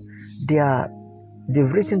world?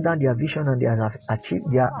 They've written down their vision and they are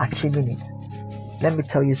achieving it. Let me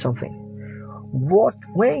tell you something.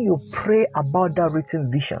 When you pray about that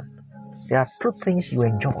written vision, there are 2 things you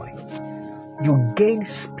enjoy. You gain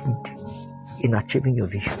speed in achieving your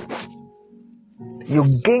vision. You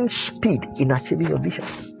gain speed in achieving your vision.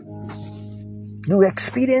 You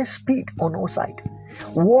experience speed on all sides.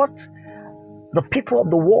 What the people of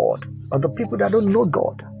the world, or the people that don't know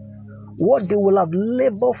God, what they will have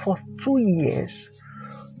labored for 2 years,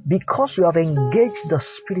 because you have engaged the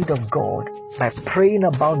Spirit of God by praying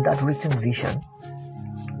about that written vision,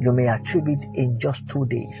 you may achieve it in just 2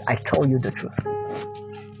 days. I tell you the truth.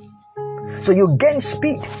 So you gain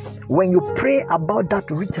speed when you pray about that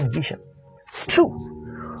written vision.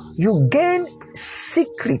 2, you gain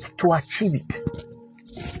secret to achieve it.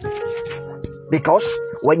 Because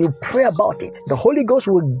when you pray about it, the Holy Ghost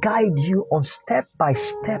will guide you on step by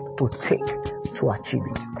step to take to achieve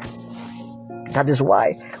it. That is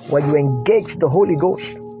why when you engage the Holy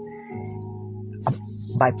Ghost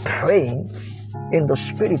by praying in the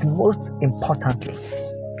Spirit, most importantly,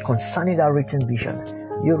 concerning that written vision,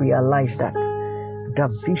 you realize that the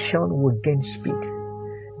vision will gain speed.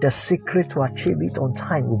 The secret to achieve it on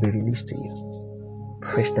time will be released to you.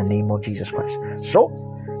 Praise the name of Jesus Christ. So,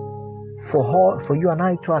 for you and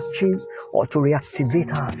I to achieve or to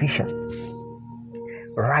reactivate our vision,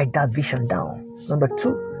 write that vision down. Number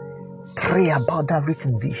 2, pray about that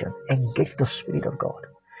written vision. Engage the Spirit of God.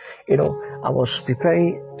 You know, I was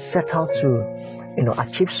preparing, set out to,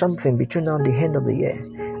 achieve something between now and the end of the year.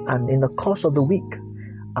 And in the course of the week,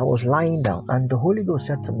 I was lying down and the Holy Ghost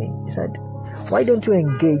said to me, he said, why don't you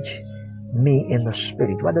engage me in the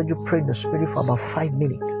Spirit? Why don't you pray in the Spirit for about 5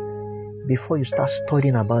 minutes before you start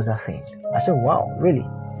studying about that thing? I said, wow, really?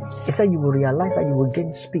 He said, you will realize that you will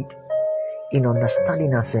gain speed in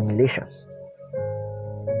understanding assimilation.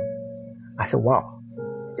 I said, wow.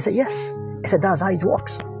 He said, yes. He said, that's how it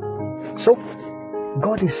works. So,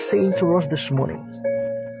 God is saying to us this morning,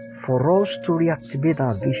 for us to reactivate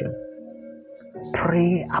our vision,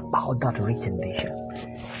 Pray about that written vision.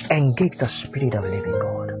 Engage the Spirit of living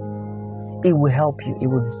God. It will help you. It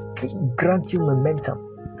will grant you momentum.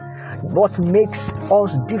 What makes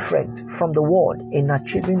us different from the world in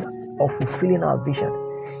achieving or fulfilling our vision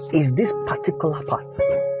is this particular part,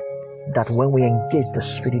 that when we engage the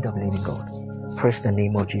Spirit of living God. Praise the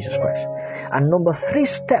name of Jesus Christ. And number 3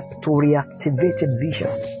 step to reactivating vision,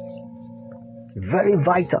 very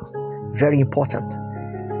vital, very important,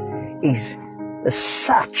 is the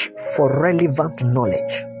search for relevant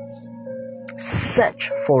knowledge. Search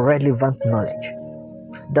for relevant knowledge.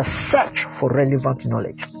 The search for relevant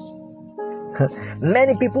knowledge.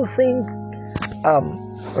 Many people think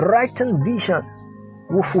writing vision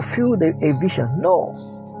will fulfill a vision. No.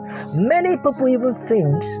 Many people even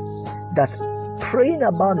think that praying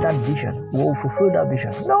about that vision will fulfill that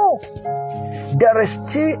vision. No. There is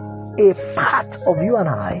still a part of you and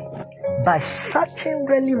I by searching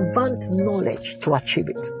relevant knowledge to achieve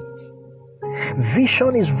it.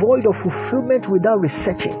 Vision is void of fulfillment without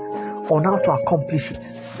researching on how to accomplish it.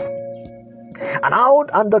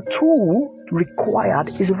 And the tool required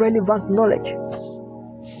is relevant knowledge.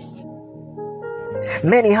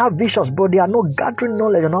 Many have visions, but they are not gathering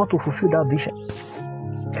knowledge on how to fulfill that vision.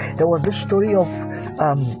 There was this story of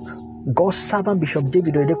God's servant Bishop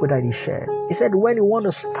David Oyedepo that he shared. He said when he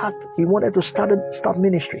wanted to start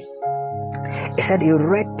ministry, he said he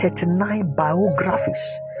read 39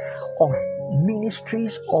 biographies of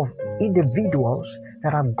ministries of individuals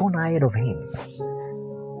that have gone ahead of him.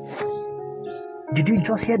 Did you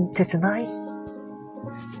just hear 39?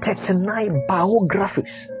 39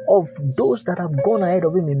 biographies of those that have gone ahead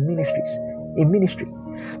of him in ministry.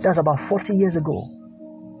 That's about 40 years ago.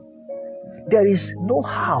 There is no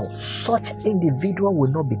how such individual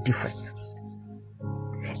will not be different.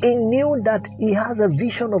 He knew that he has a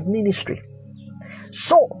vision of ministry.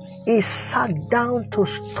 So he sat down to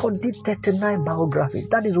study 39 biographies.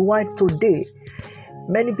 That is why today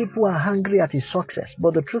many people are hungry at his success.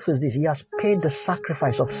 But the truth is this: he has paid the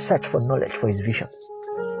sacrifice of search for knowledge for his vision.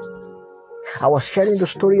 I was sharing the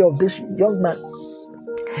story of this young man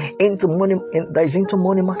that is into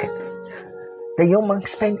money market. The young man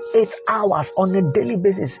spent 8 hours on a daily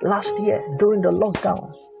basis last year during the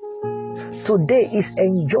lockdown. Today he's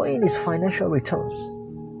enjoying his financial returns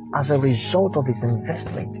as a result of his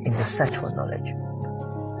investment in the search for knowledge.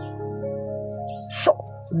 So,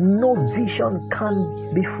 no vision can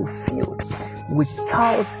be fulfilled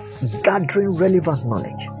without gathering relevant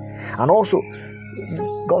knowledge. And also,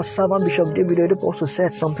 God's servant Bishop David Oyedepo also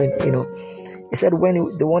said something, he said when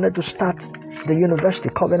they wanted to start the university,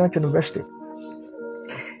 Covenant University,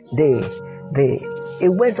 they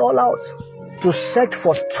went all out to search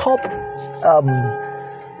for top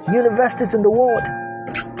universities in the world.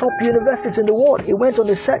 Top universities in the world. He went on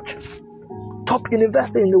a search. Top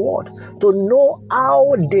university in the world, to know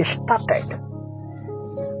how they started,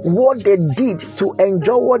 what they did to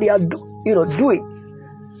enjoy what they are doing,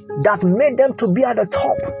 that made them to be at the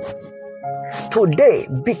top. Today,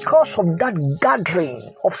 because of that gathering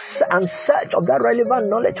and search of that relevant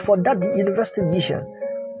knowledge for that university vision,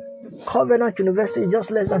 Covenant University is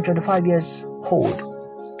just less than 25 years old.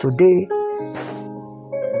 Today,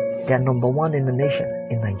 they are number 1 in the nation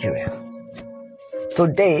in Nigeria.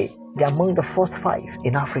 Today, they are among the first 5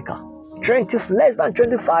 in Africa. Less than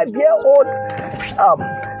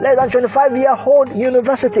 25-year-old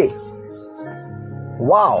university.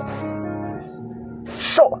 Wow.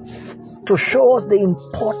 So, to show us the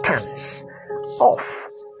importance of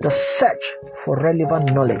the search for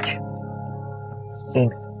relevant knowledge in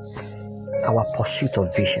our pursuit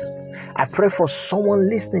of vision, I pray for someone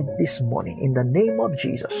listening this morning in the name of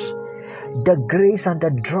Jesus, the grace and the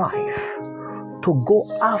drive to go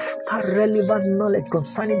after relevant knowledge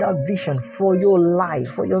concerning that vision for your life,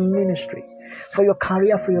 for your ministry, for your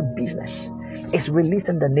career, for your business is released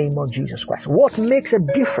in the name of Jesus Christ. What makes a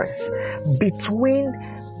difference between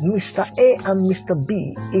Mr. A and Mr.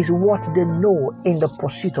 B is what they know in the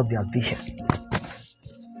pursuit of their vision.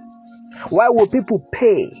 Why will people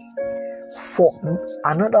pay for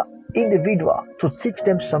another individual to teach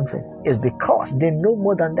them something? Is because they know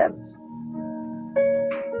more than them.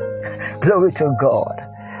 Glory to God.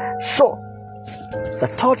 So, the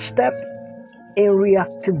third step in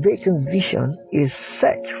reactivating vision is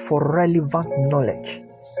search for relevant knowledge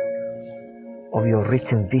of your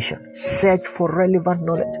written vision. Search for relevant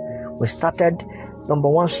knowledge. We started, number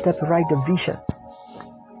 1 step, write the vision.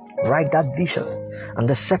 Write that vision. And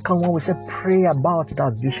the second one, we said pray about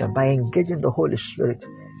that vision by engaging the Holy Spirit.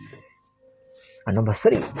 And number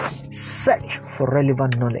 3, search for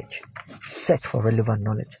relevant knowledge. Search for relevant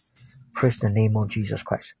knowledge. Praise the name of Jesus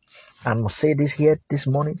Christ. I must say this here this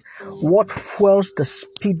morning. What fuels the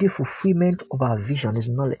speedy fulfillment of our vision is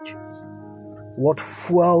knowledge. What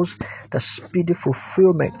fuels the speedy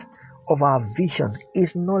fulfillment of our vision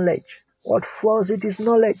is knowledge. What fuels it is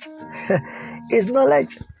knowledge. Is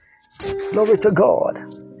knowledge. Glory to God.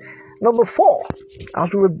 Number 4, as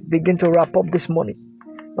we begin to wrap up this morning,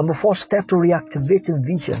 number 4 step to reactivating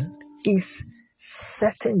vision is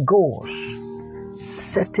setting goals.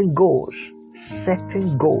 Setting goals.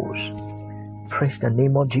 Setting goals. Praise the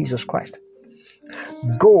name of Jesus Christ.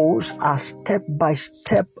 Goals are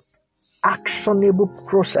step-by-step actionable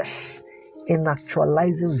process in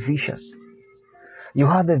actualizing vision. You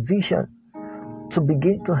have a vision to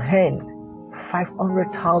begin to earn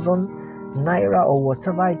 500,000 naira or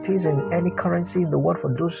whatever it is in any currency in the world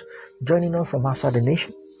for those joining us from outside the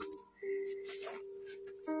nation.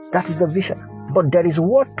 That is the vision. But there is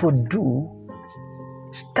what to do,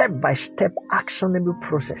 step-by-step actionable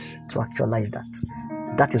process to actualize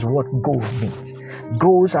that. That is what goals means.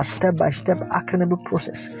 Goals are step-by-step actionable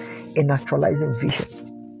process in actualizing vision.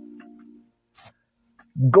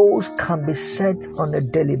 Goals can be set on a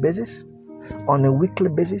daily basis, on a weekly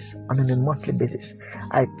basis, and on a monthly basis.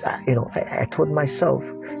 I told myself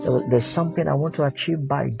there's something I want to achieve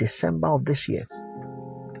by December of this year.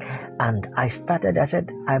 And I said,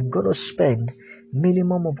 I'm going to spend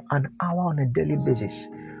minimum of an hour on a daily basis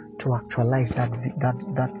to actualize that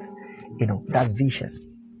vision.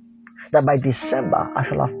 That by December, I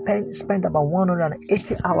shall have spent about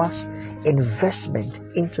 180 hours investment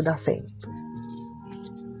into that thing.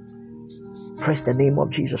 Praise the name of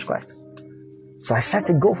Jesus Christ. So I set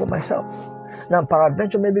a goal for myself. Now,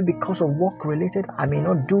 peradventure, maybe because of work related, I may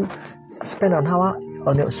not spend an hour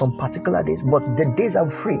on some particular days, but the days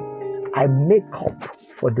I'm free, I make up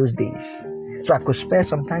for those days. So I could spare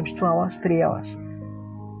sometimes 2 hours, 3 hours.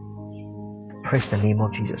 Praise the name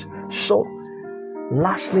of Jesus. So,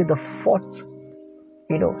 lastly, the 4th,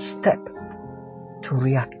 step to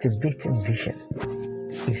reactivating vision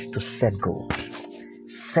is to set goals.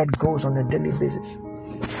 Set goals on a daily basis.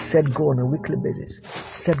 Set goal on a weekly basis.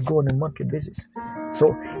 Set goal on a monthly basis.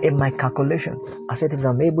 So, in my calculation, I said if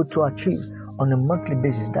I'm able to achieve on a monthly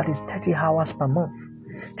basis, that is 30 hours per month.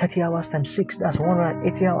 30 hours times 6, that's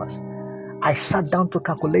 180 hours. I sat down to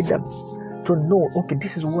calculate them to know, okay,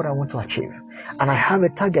 this is what I want to achieve. And I have a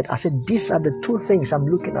target. I said, these are the 2 things I'm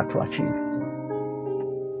looking at to achieve.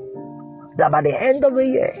 That by the end of the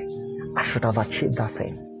year, I should have achieved that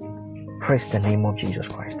thing. Praise the name of Jesus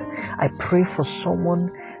Christ. I pray for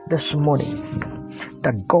someone this morning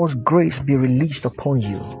that God's grace be released upon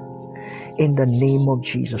you in the name of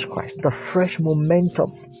Jesus Christ. The fresh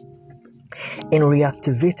momentum in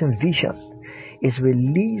reactivating vision is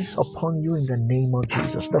released upon you in the name of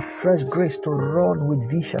Jesus. The fresh grace to run with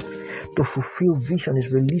vision, to fulfill vision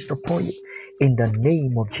is released upon you in the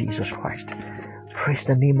name of Jesus Christ. Praise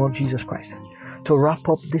the name of Jesus Christ. To wrap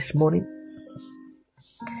up this morning,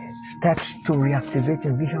 steps to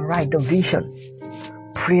reactivating vision. Write the vision.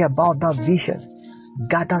 Pray about that vision.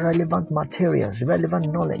 Gather relevant materials,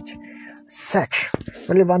 relevant knowledge. Search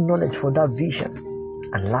relevant knowledge for that vision.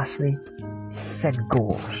 And lastly, set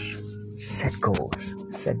goals. Set goals.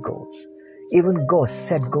 Set goals. Even God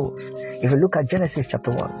set goals. If you look at Genesis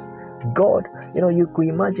chapter 1, God, you could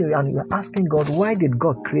imagine, and you're asking God, why did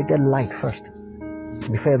God create light first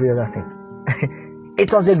before every other thing?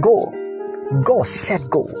 It was a goal. God set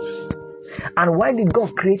goals. And why did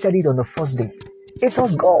God create it on the first day? It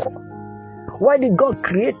was God. Why did God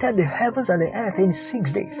create the heavens and the earth in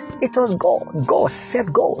 6 days? It was God. God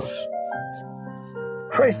set goals.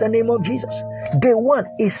 Praise the name of Jesus. Day 1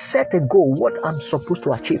 is set a goal, what I'm supposed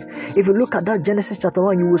to achieve. If you look at that Genesis chapter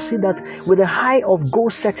 1, you will see that with the high of goal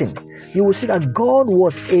setting, you will see that God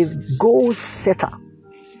was a goal setter.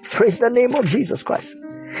 Praise the name of Jesus Christ.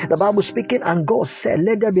 The Bible speaking, and God said,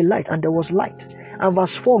 let there be light, and there was light. And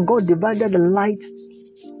verse 4, God divided the light,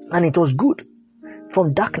 and it was good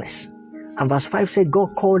from darkness. And verse 5 said, God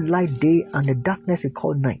called light day, and the darkness he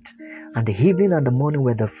called night. And the evening and the morning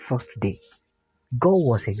were the first day. God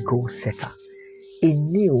was a goal setter. He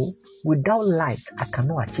knew without light, I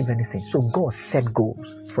cannot achieve anything. So God set goals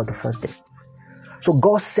for the first day. So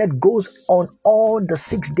God set goals on all the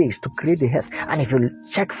 6 days to create the earth. And if you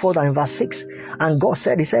check further in verse 6, and God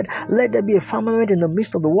said, he said, let there be a firmament in the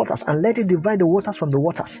midst of the waters, and let it divide the waters from the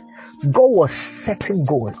waters. God was setting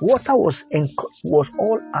goals. Water was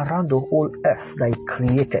all around the whole earth that he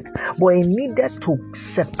created. But he needed to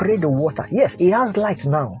separate the water. Yes, he has light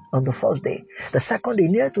now on the first day. The second day, he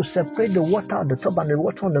needed to separate the water on the top and the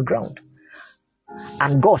water on the ground.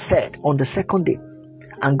 And God said on the second day,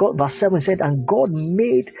 And God, verse 7 said, and God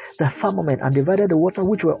made the firmament and divided the waters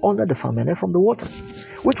which were under the firmament from the waters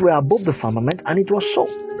which were above the firmament, and it was so.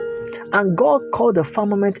 And God called the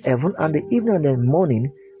firmament heaven, and the evening and the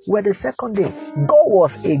morning were the second day. God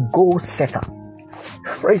was a goal setter.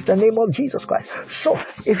 Praise the name of Jesus Christ. So,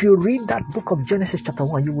 if you read that book of Genesis chapter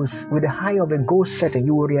 1, you will, with the high of a goal setting,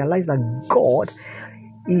 you will realize that God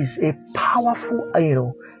is a powerful,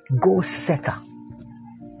 goal setter.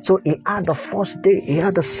 So he had the first day, he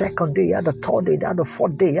had the second day, he had the third day, he had the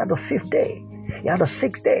fourth day, he had the fifth day, he had the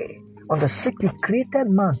sixth day. On the sixth, he created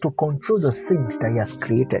man to control the things that he has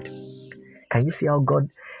created. Can you see how God,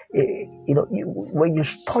 when you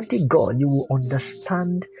study God, you will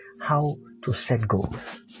understand how to set goals.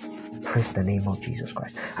 Praise the name of Jesus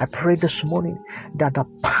Christ. I pray this morning that the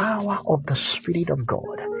power of the Spirit of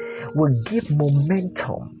God will give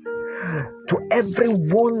momentum to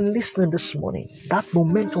everyone listening this morning. That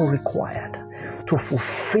momentum required to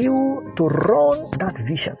fulfill, to run that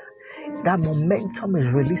vision. That momentum is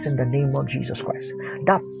released in the name of Jesus Christ.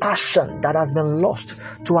 That passion that has been lost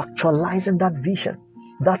to actualizing that vision,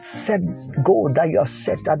 that set goal that you have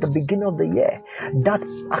set at the beginning of the year, that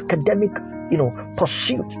academic,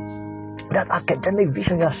 pursuit, that academic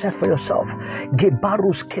vision you have set for yourself. That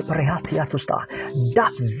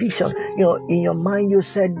vision, in your mind you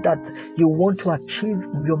said that you want to achieve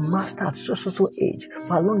your master at so age,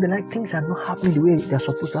 but along the line things are not happening the way they're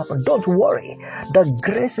supposed to happen. Don't worry. The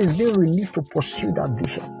grace is being released to pursue that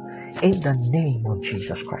vision in the name of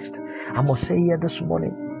Jesus Christ. I must say here this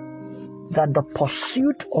morning that the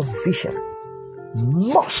pursuit of vision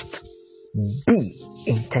must be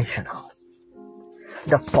intentional.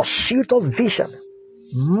 The pursuit of vision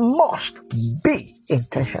must be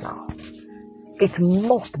intentional. It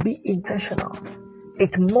must be intentional.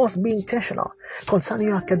 It must be intentional. Concerning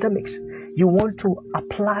your academics, you want to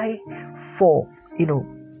apply for,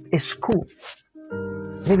 a school,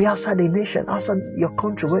 maybe outside the nation, outside your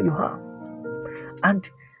country where you are, and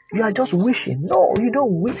you are just wishing. No, you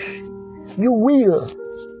don't wish. You will.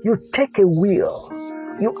 You take a will.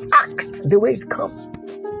 You act the way it comes.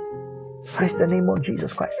 Praise the name of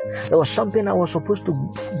Jesus Christ. There was something I was supposed to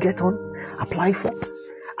get on, apply for.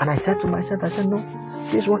 And I said to myself, no,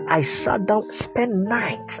 this one, I sat down, spent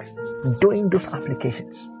nights doing those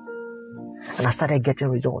applications. And I started getting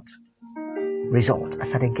results. I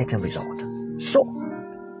started getting results. So,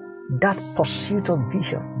 that pursuit of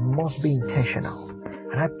vision must be intentional.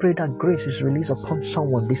 And I pray that grace is released upon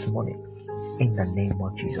someone this morning in the name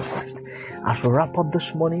of Jesus Christ. As we wrap up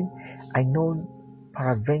this morning, I know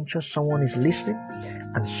peradventure someone is listening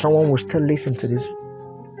and someone will still listen to this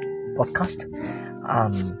podcast.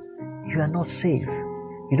 You are not saved.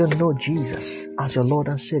 You don't know Jesus as your Lord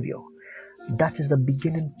and Savior. That is the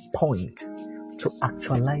beginning point to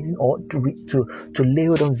actualizing or to lay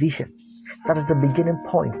hold on vision. That is the beginning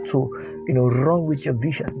point to run with your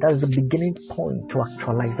vision. That is the beginning point to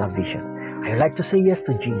actualize that vision. I like to say yes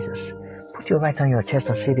to Jesus. Put your right hand on your chest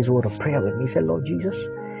and say this word of prayer with me. Say, Lord Jesus,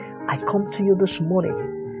 I come to you this morning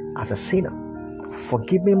as a sinner.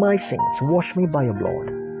 Forgive me my sins. Wash me by your blood.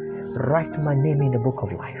 Write my name in the book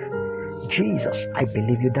of life. Jesus, I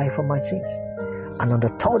believe you died for my sins. And on the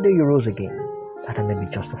third day you rose again, that I may be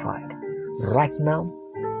justified. Right now,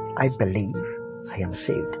 I believe I am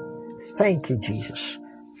saved. Thank you, Jesus,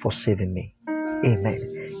 for saving me. Amen.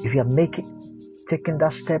 If you have taken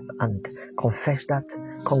that step and confess that,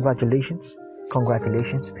 congratulations.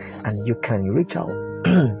 And you can reach out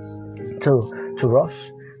to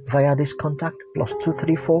us via this contact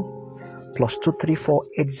 +234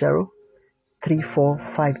 80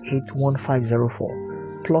 3458 1504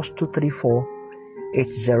 +234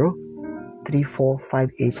 80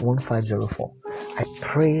 3458 1504. I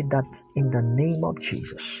pray that in the name of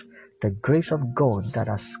Jesus, the grace of God that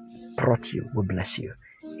has brought you will bless you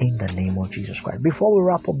in the name of Jesus Christ. Before we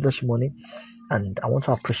wrap up this morning, and I want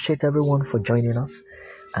to appreciate everyone for joining us,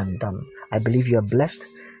 and I believe you are blessed.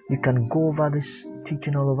 You can go over this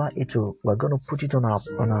teaching all over it. We're going to put it on our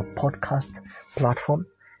podcast platform,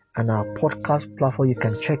 and our podcast platform you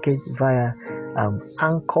can check it via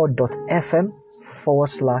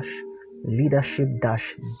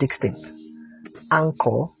anchor.fm/leadership-distinct.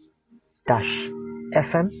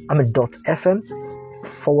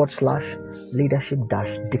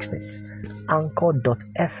 anchor.fm/leadership-distinct.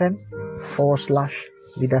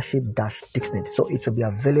 anchor.fm/leadership-distinct. So it will be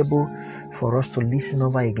available for us to listen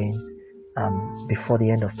over again before the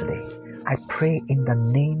end of today. I pray in the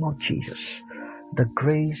name of Jesus, the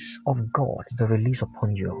grace of God be released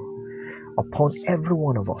upon you, upon every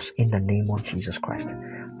one of us in the name of Jesus Christ.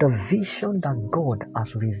 The vision that God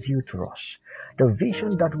has revealed to us, the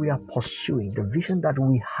vision that we are pursuing, the vision that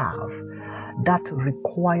we have, that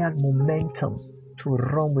required momentum to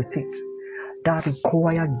run with it, that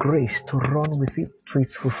required grace to run with it to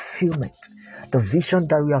its fulfillment. The vision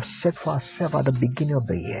that we have set for ourselves at the beginning of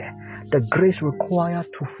the year, the grace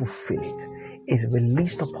required to fulfill it is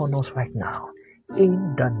released upon us right now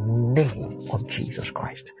in the name of Jesus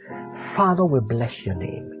Christ. Father, we bless your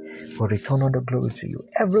name. We return all the glory to you.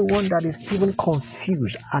 Everyone that is even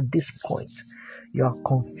confused at this point, you are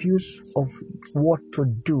confused of what to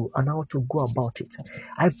do and how to go about it.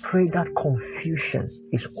 I pray that confusion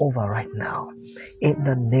is over right now in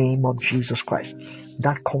the name of Jesus Christ.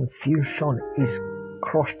 That confusion is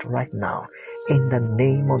crushed right now in the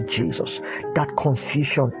name of Jesus. That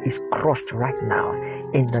confusion is crushed right now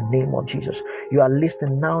in the name of Jesus. You are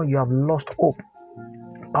listening now, you have lost hope.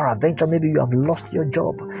 Peradventure, maybe you have lost your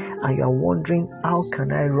job and you are wondering, how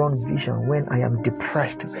can I run vision when I am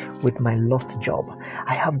depressed with my lost job?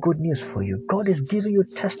 I have good news for you. God is giving you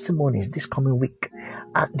testimonies this coming week,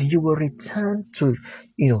 and you will return to,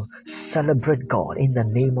 celebrate God in the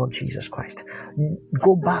name of Jesus Christ.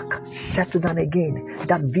 Go back, settle down again.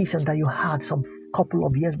 That vision that you had some couple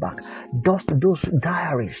of years back, dust those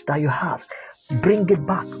diaries that you have. Bring it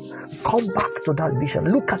back. Come back to that vision.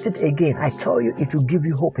 Look at it again. I tell you, it will give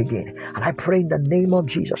you hope again. And I pray in the name of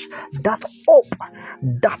Jesus, that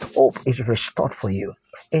hope is restored for you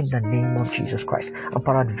in the name of Jesus Christ. And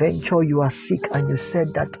peradventure, you are sick and you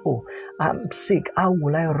said that, I'm sick. How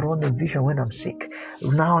will I run a vision when I'm sick?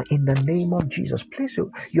 Now, in the name of Jesus, place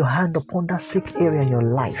your hand upon that sick area in your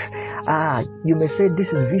life. You may say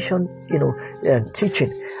this is vision,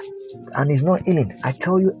 teaching, and it's not healing. I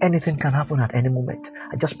tell you, anything can happen at any moment.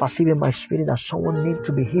 I just perceive in my spirit that someone needs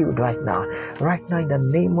to be healed right now. Right now, in the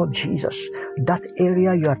name of Jesus, that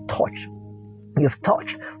area you've touched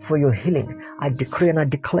for your healing. I decree and I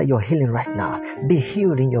declare your healing right now. Be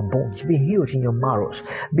healed in your bones. Be healed in your marrows.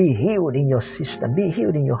 Be healed in your system. Be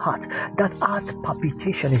healed in your heart. That heart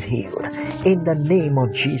palpitation is healed in the name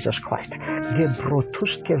of Jesus Christ.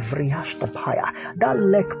 That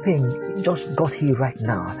leg pain just got healed right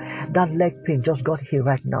now. That leg pain just got healed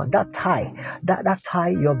right now. That tie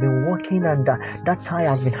you have been walking and that tie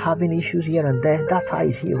has been having issues here and there. That tie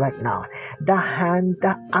is healed right now. That hand,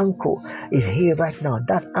 that ankle is healed right now.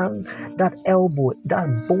 That elbow, that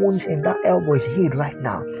bones in that elbow is healed right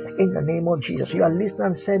now. In the name of Jesus. You are listening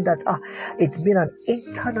and said that it's been an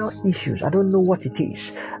internal issues. I don't know what it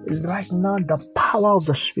is. Right now, the power of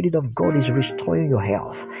the Spirit of God is restoring your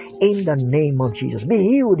health. In the name of Jesus. Be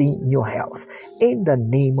healed in your health. In the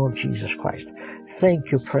name of Jesus Christ.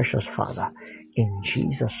 Thank you, precious Father. In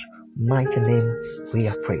Jesus' mighty name, we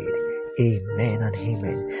have prayed. Amen and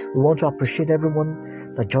amen. We want to appreciate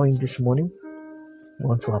everyone that joined this morning. We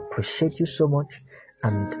want to appreciate you so much.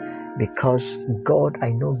 And because I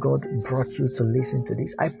know God brought you to listen to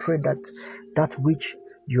this, I pray that which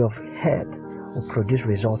you have heard will produce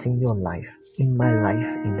result in your life, in my life,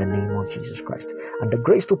 in the name of Jesus Christ. And the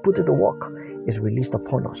grace to put it to work is released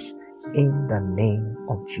upon us in the name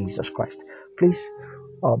of Jesus Christ. Please,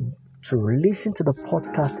 to listen to the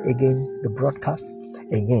podcast again, the broadcast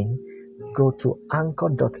again, go to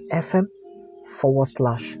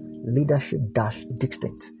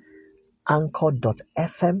anchor.fm/leadership-distinct.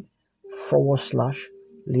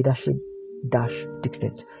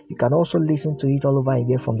 anchor.fm/leadership-distinct. You can also listen to it all over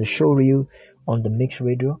again from the show reel on the Mix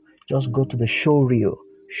Radio. Just go to the show reel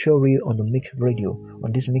on the Mix Radio.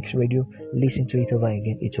 On this Mix Radio, listen to it over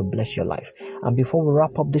again. It will bless your life. And before we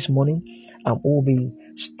wrap up this morning, we'll be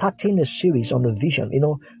starting a series on the vision.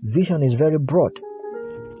 Vision is very broad.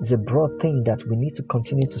 It's a broad thing that we need to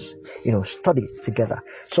continue to, study together.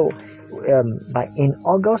 So, in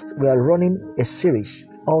August, we are running a series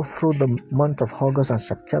all through the month of August and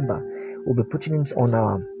September. We'll be putting it on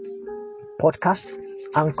our podcast,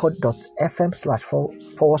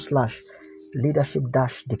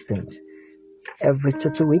 anchor.fm/leadership-distinct. Every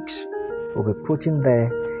 2 weeks, we'll be putting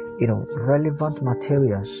there, relevant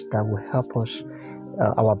materials that will help us,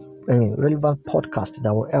 relevant podcast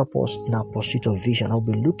that will help us in our pursuit of vision. I'll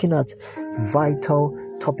be looking at vital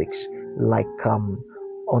topics like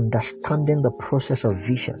understanding the process of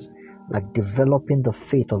vision, like developing the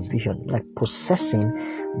faith of vision, like possessing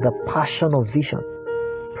the passion of vision.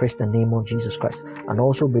 Praise the name of Jesus Christ. And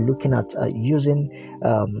also be looking at using,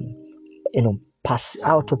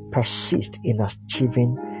 how to persist in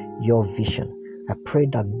achieving your vision. I pray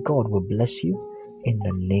that God will bless you in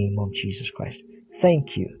the name of Jesus Christ.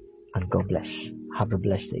 Thank you and God bless. Have a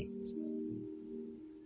blessed day.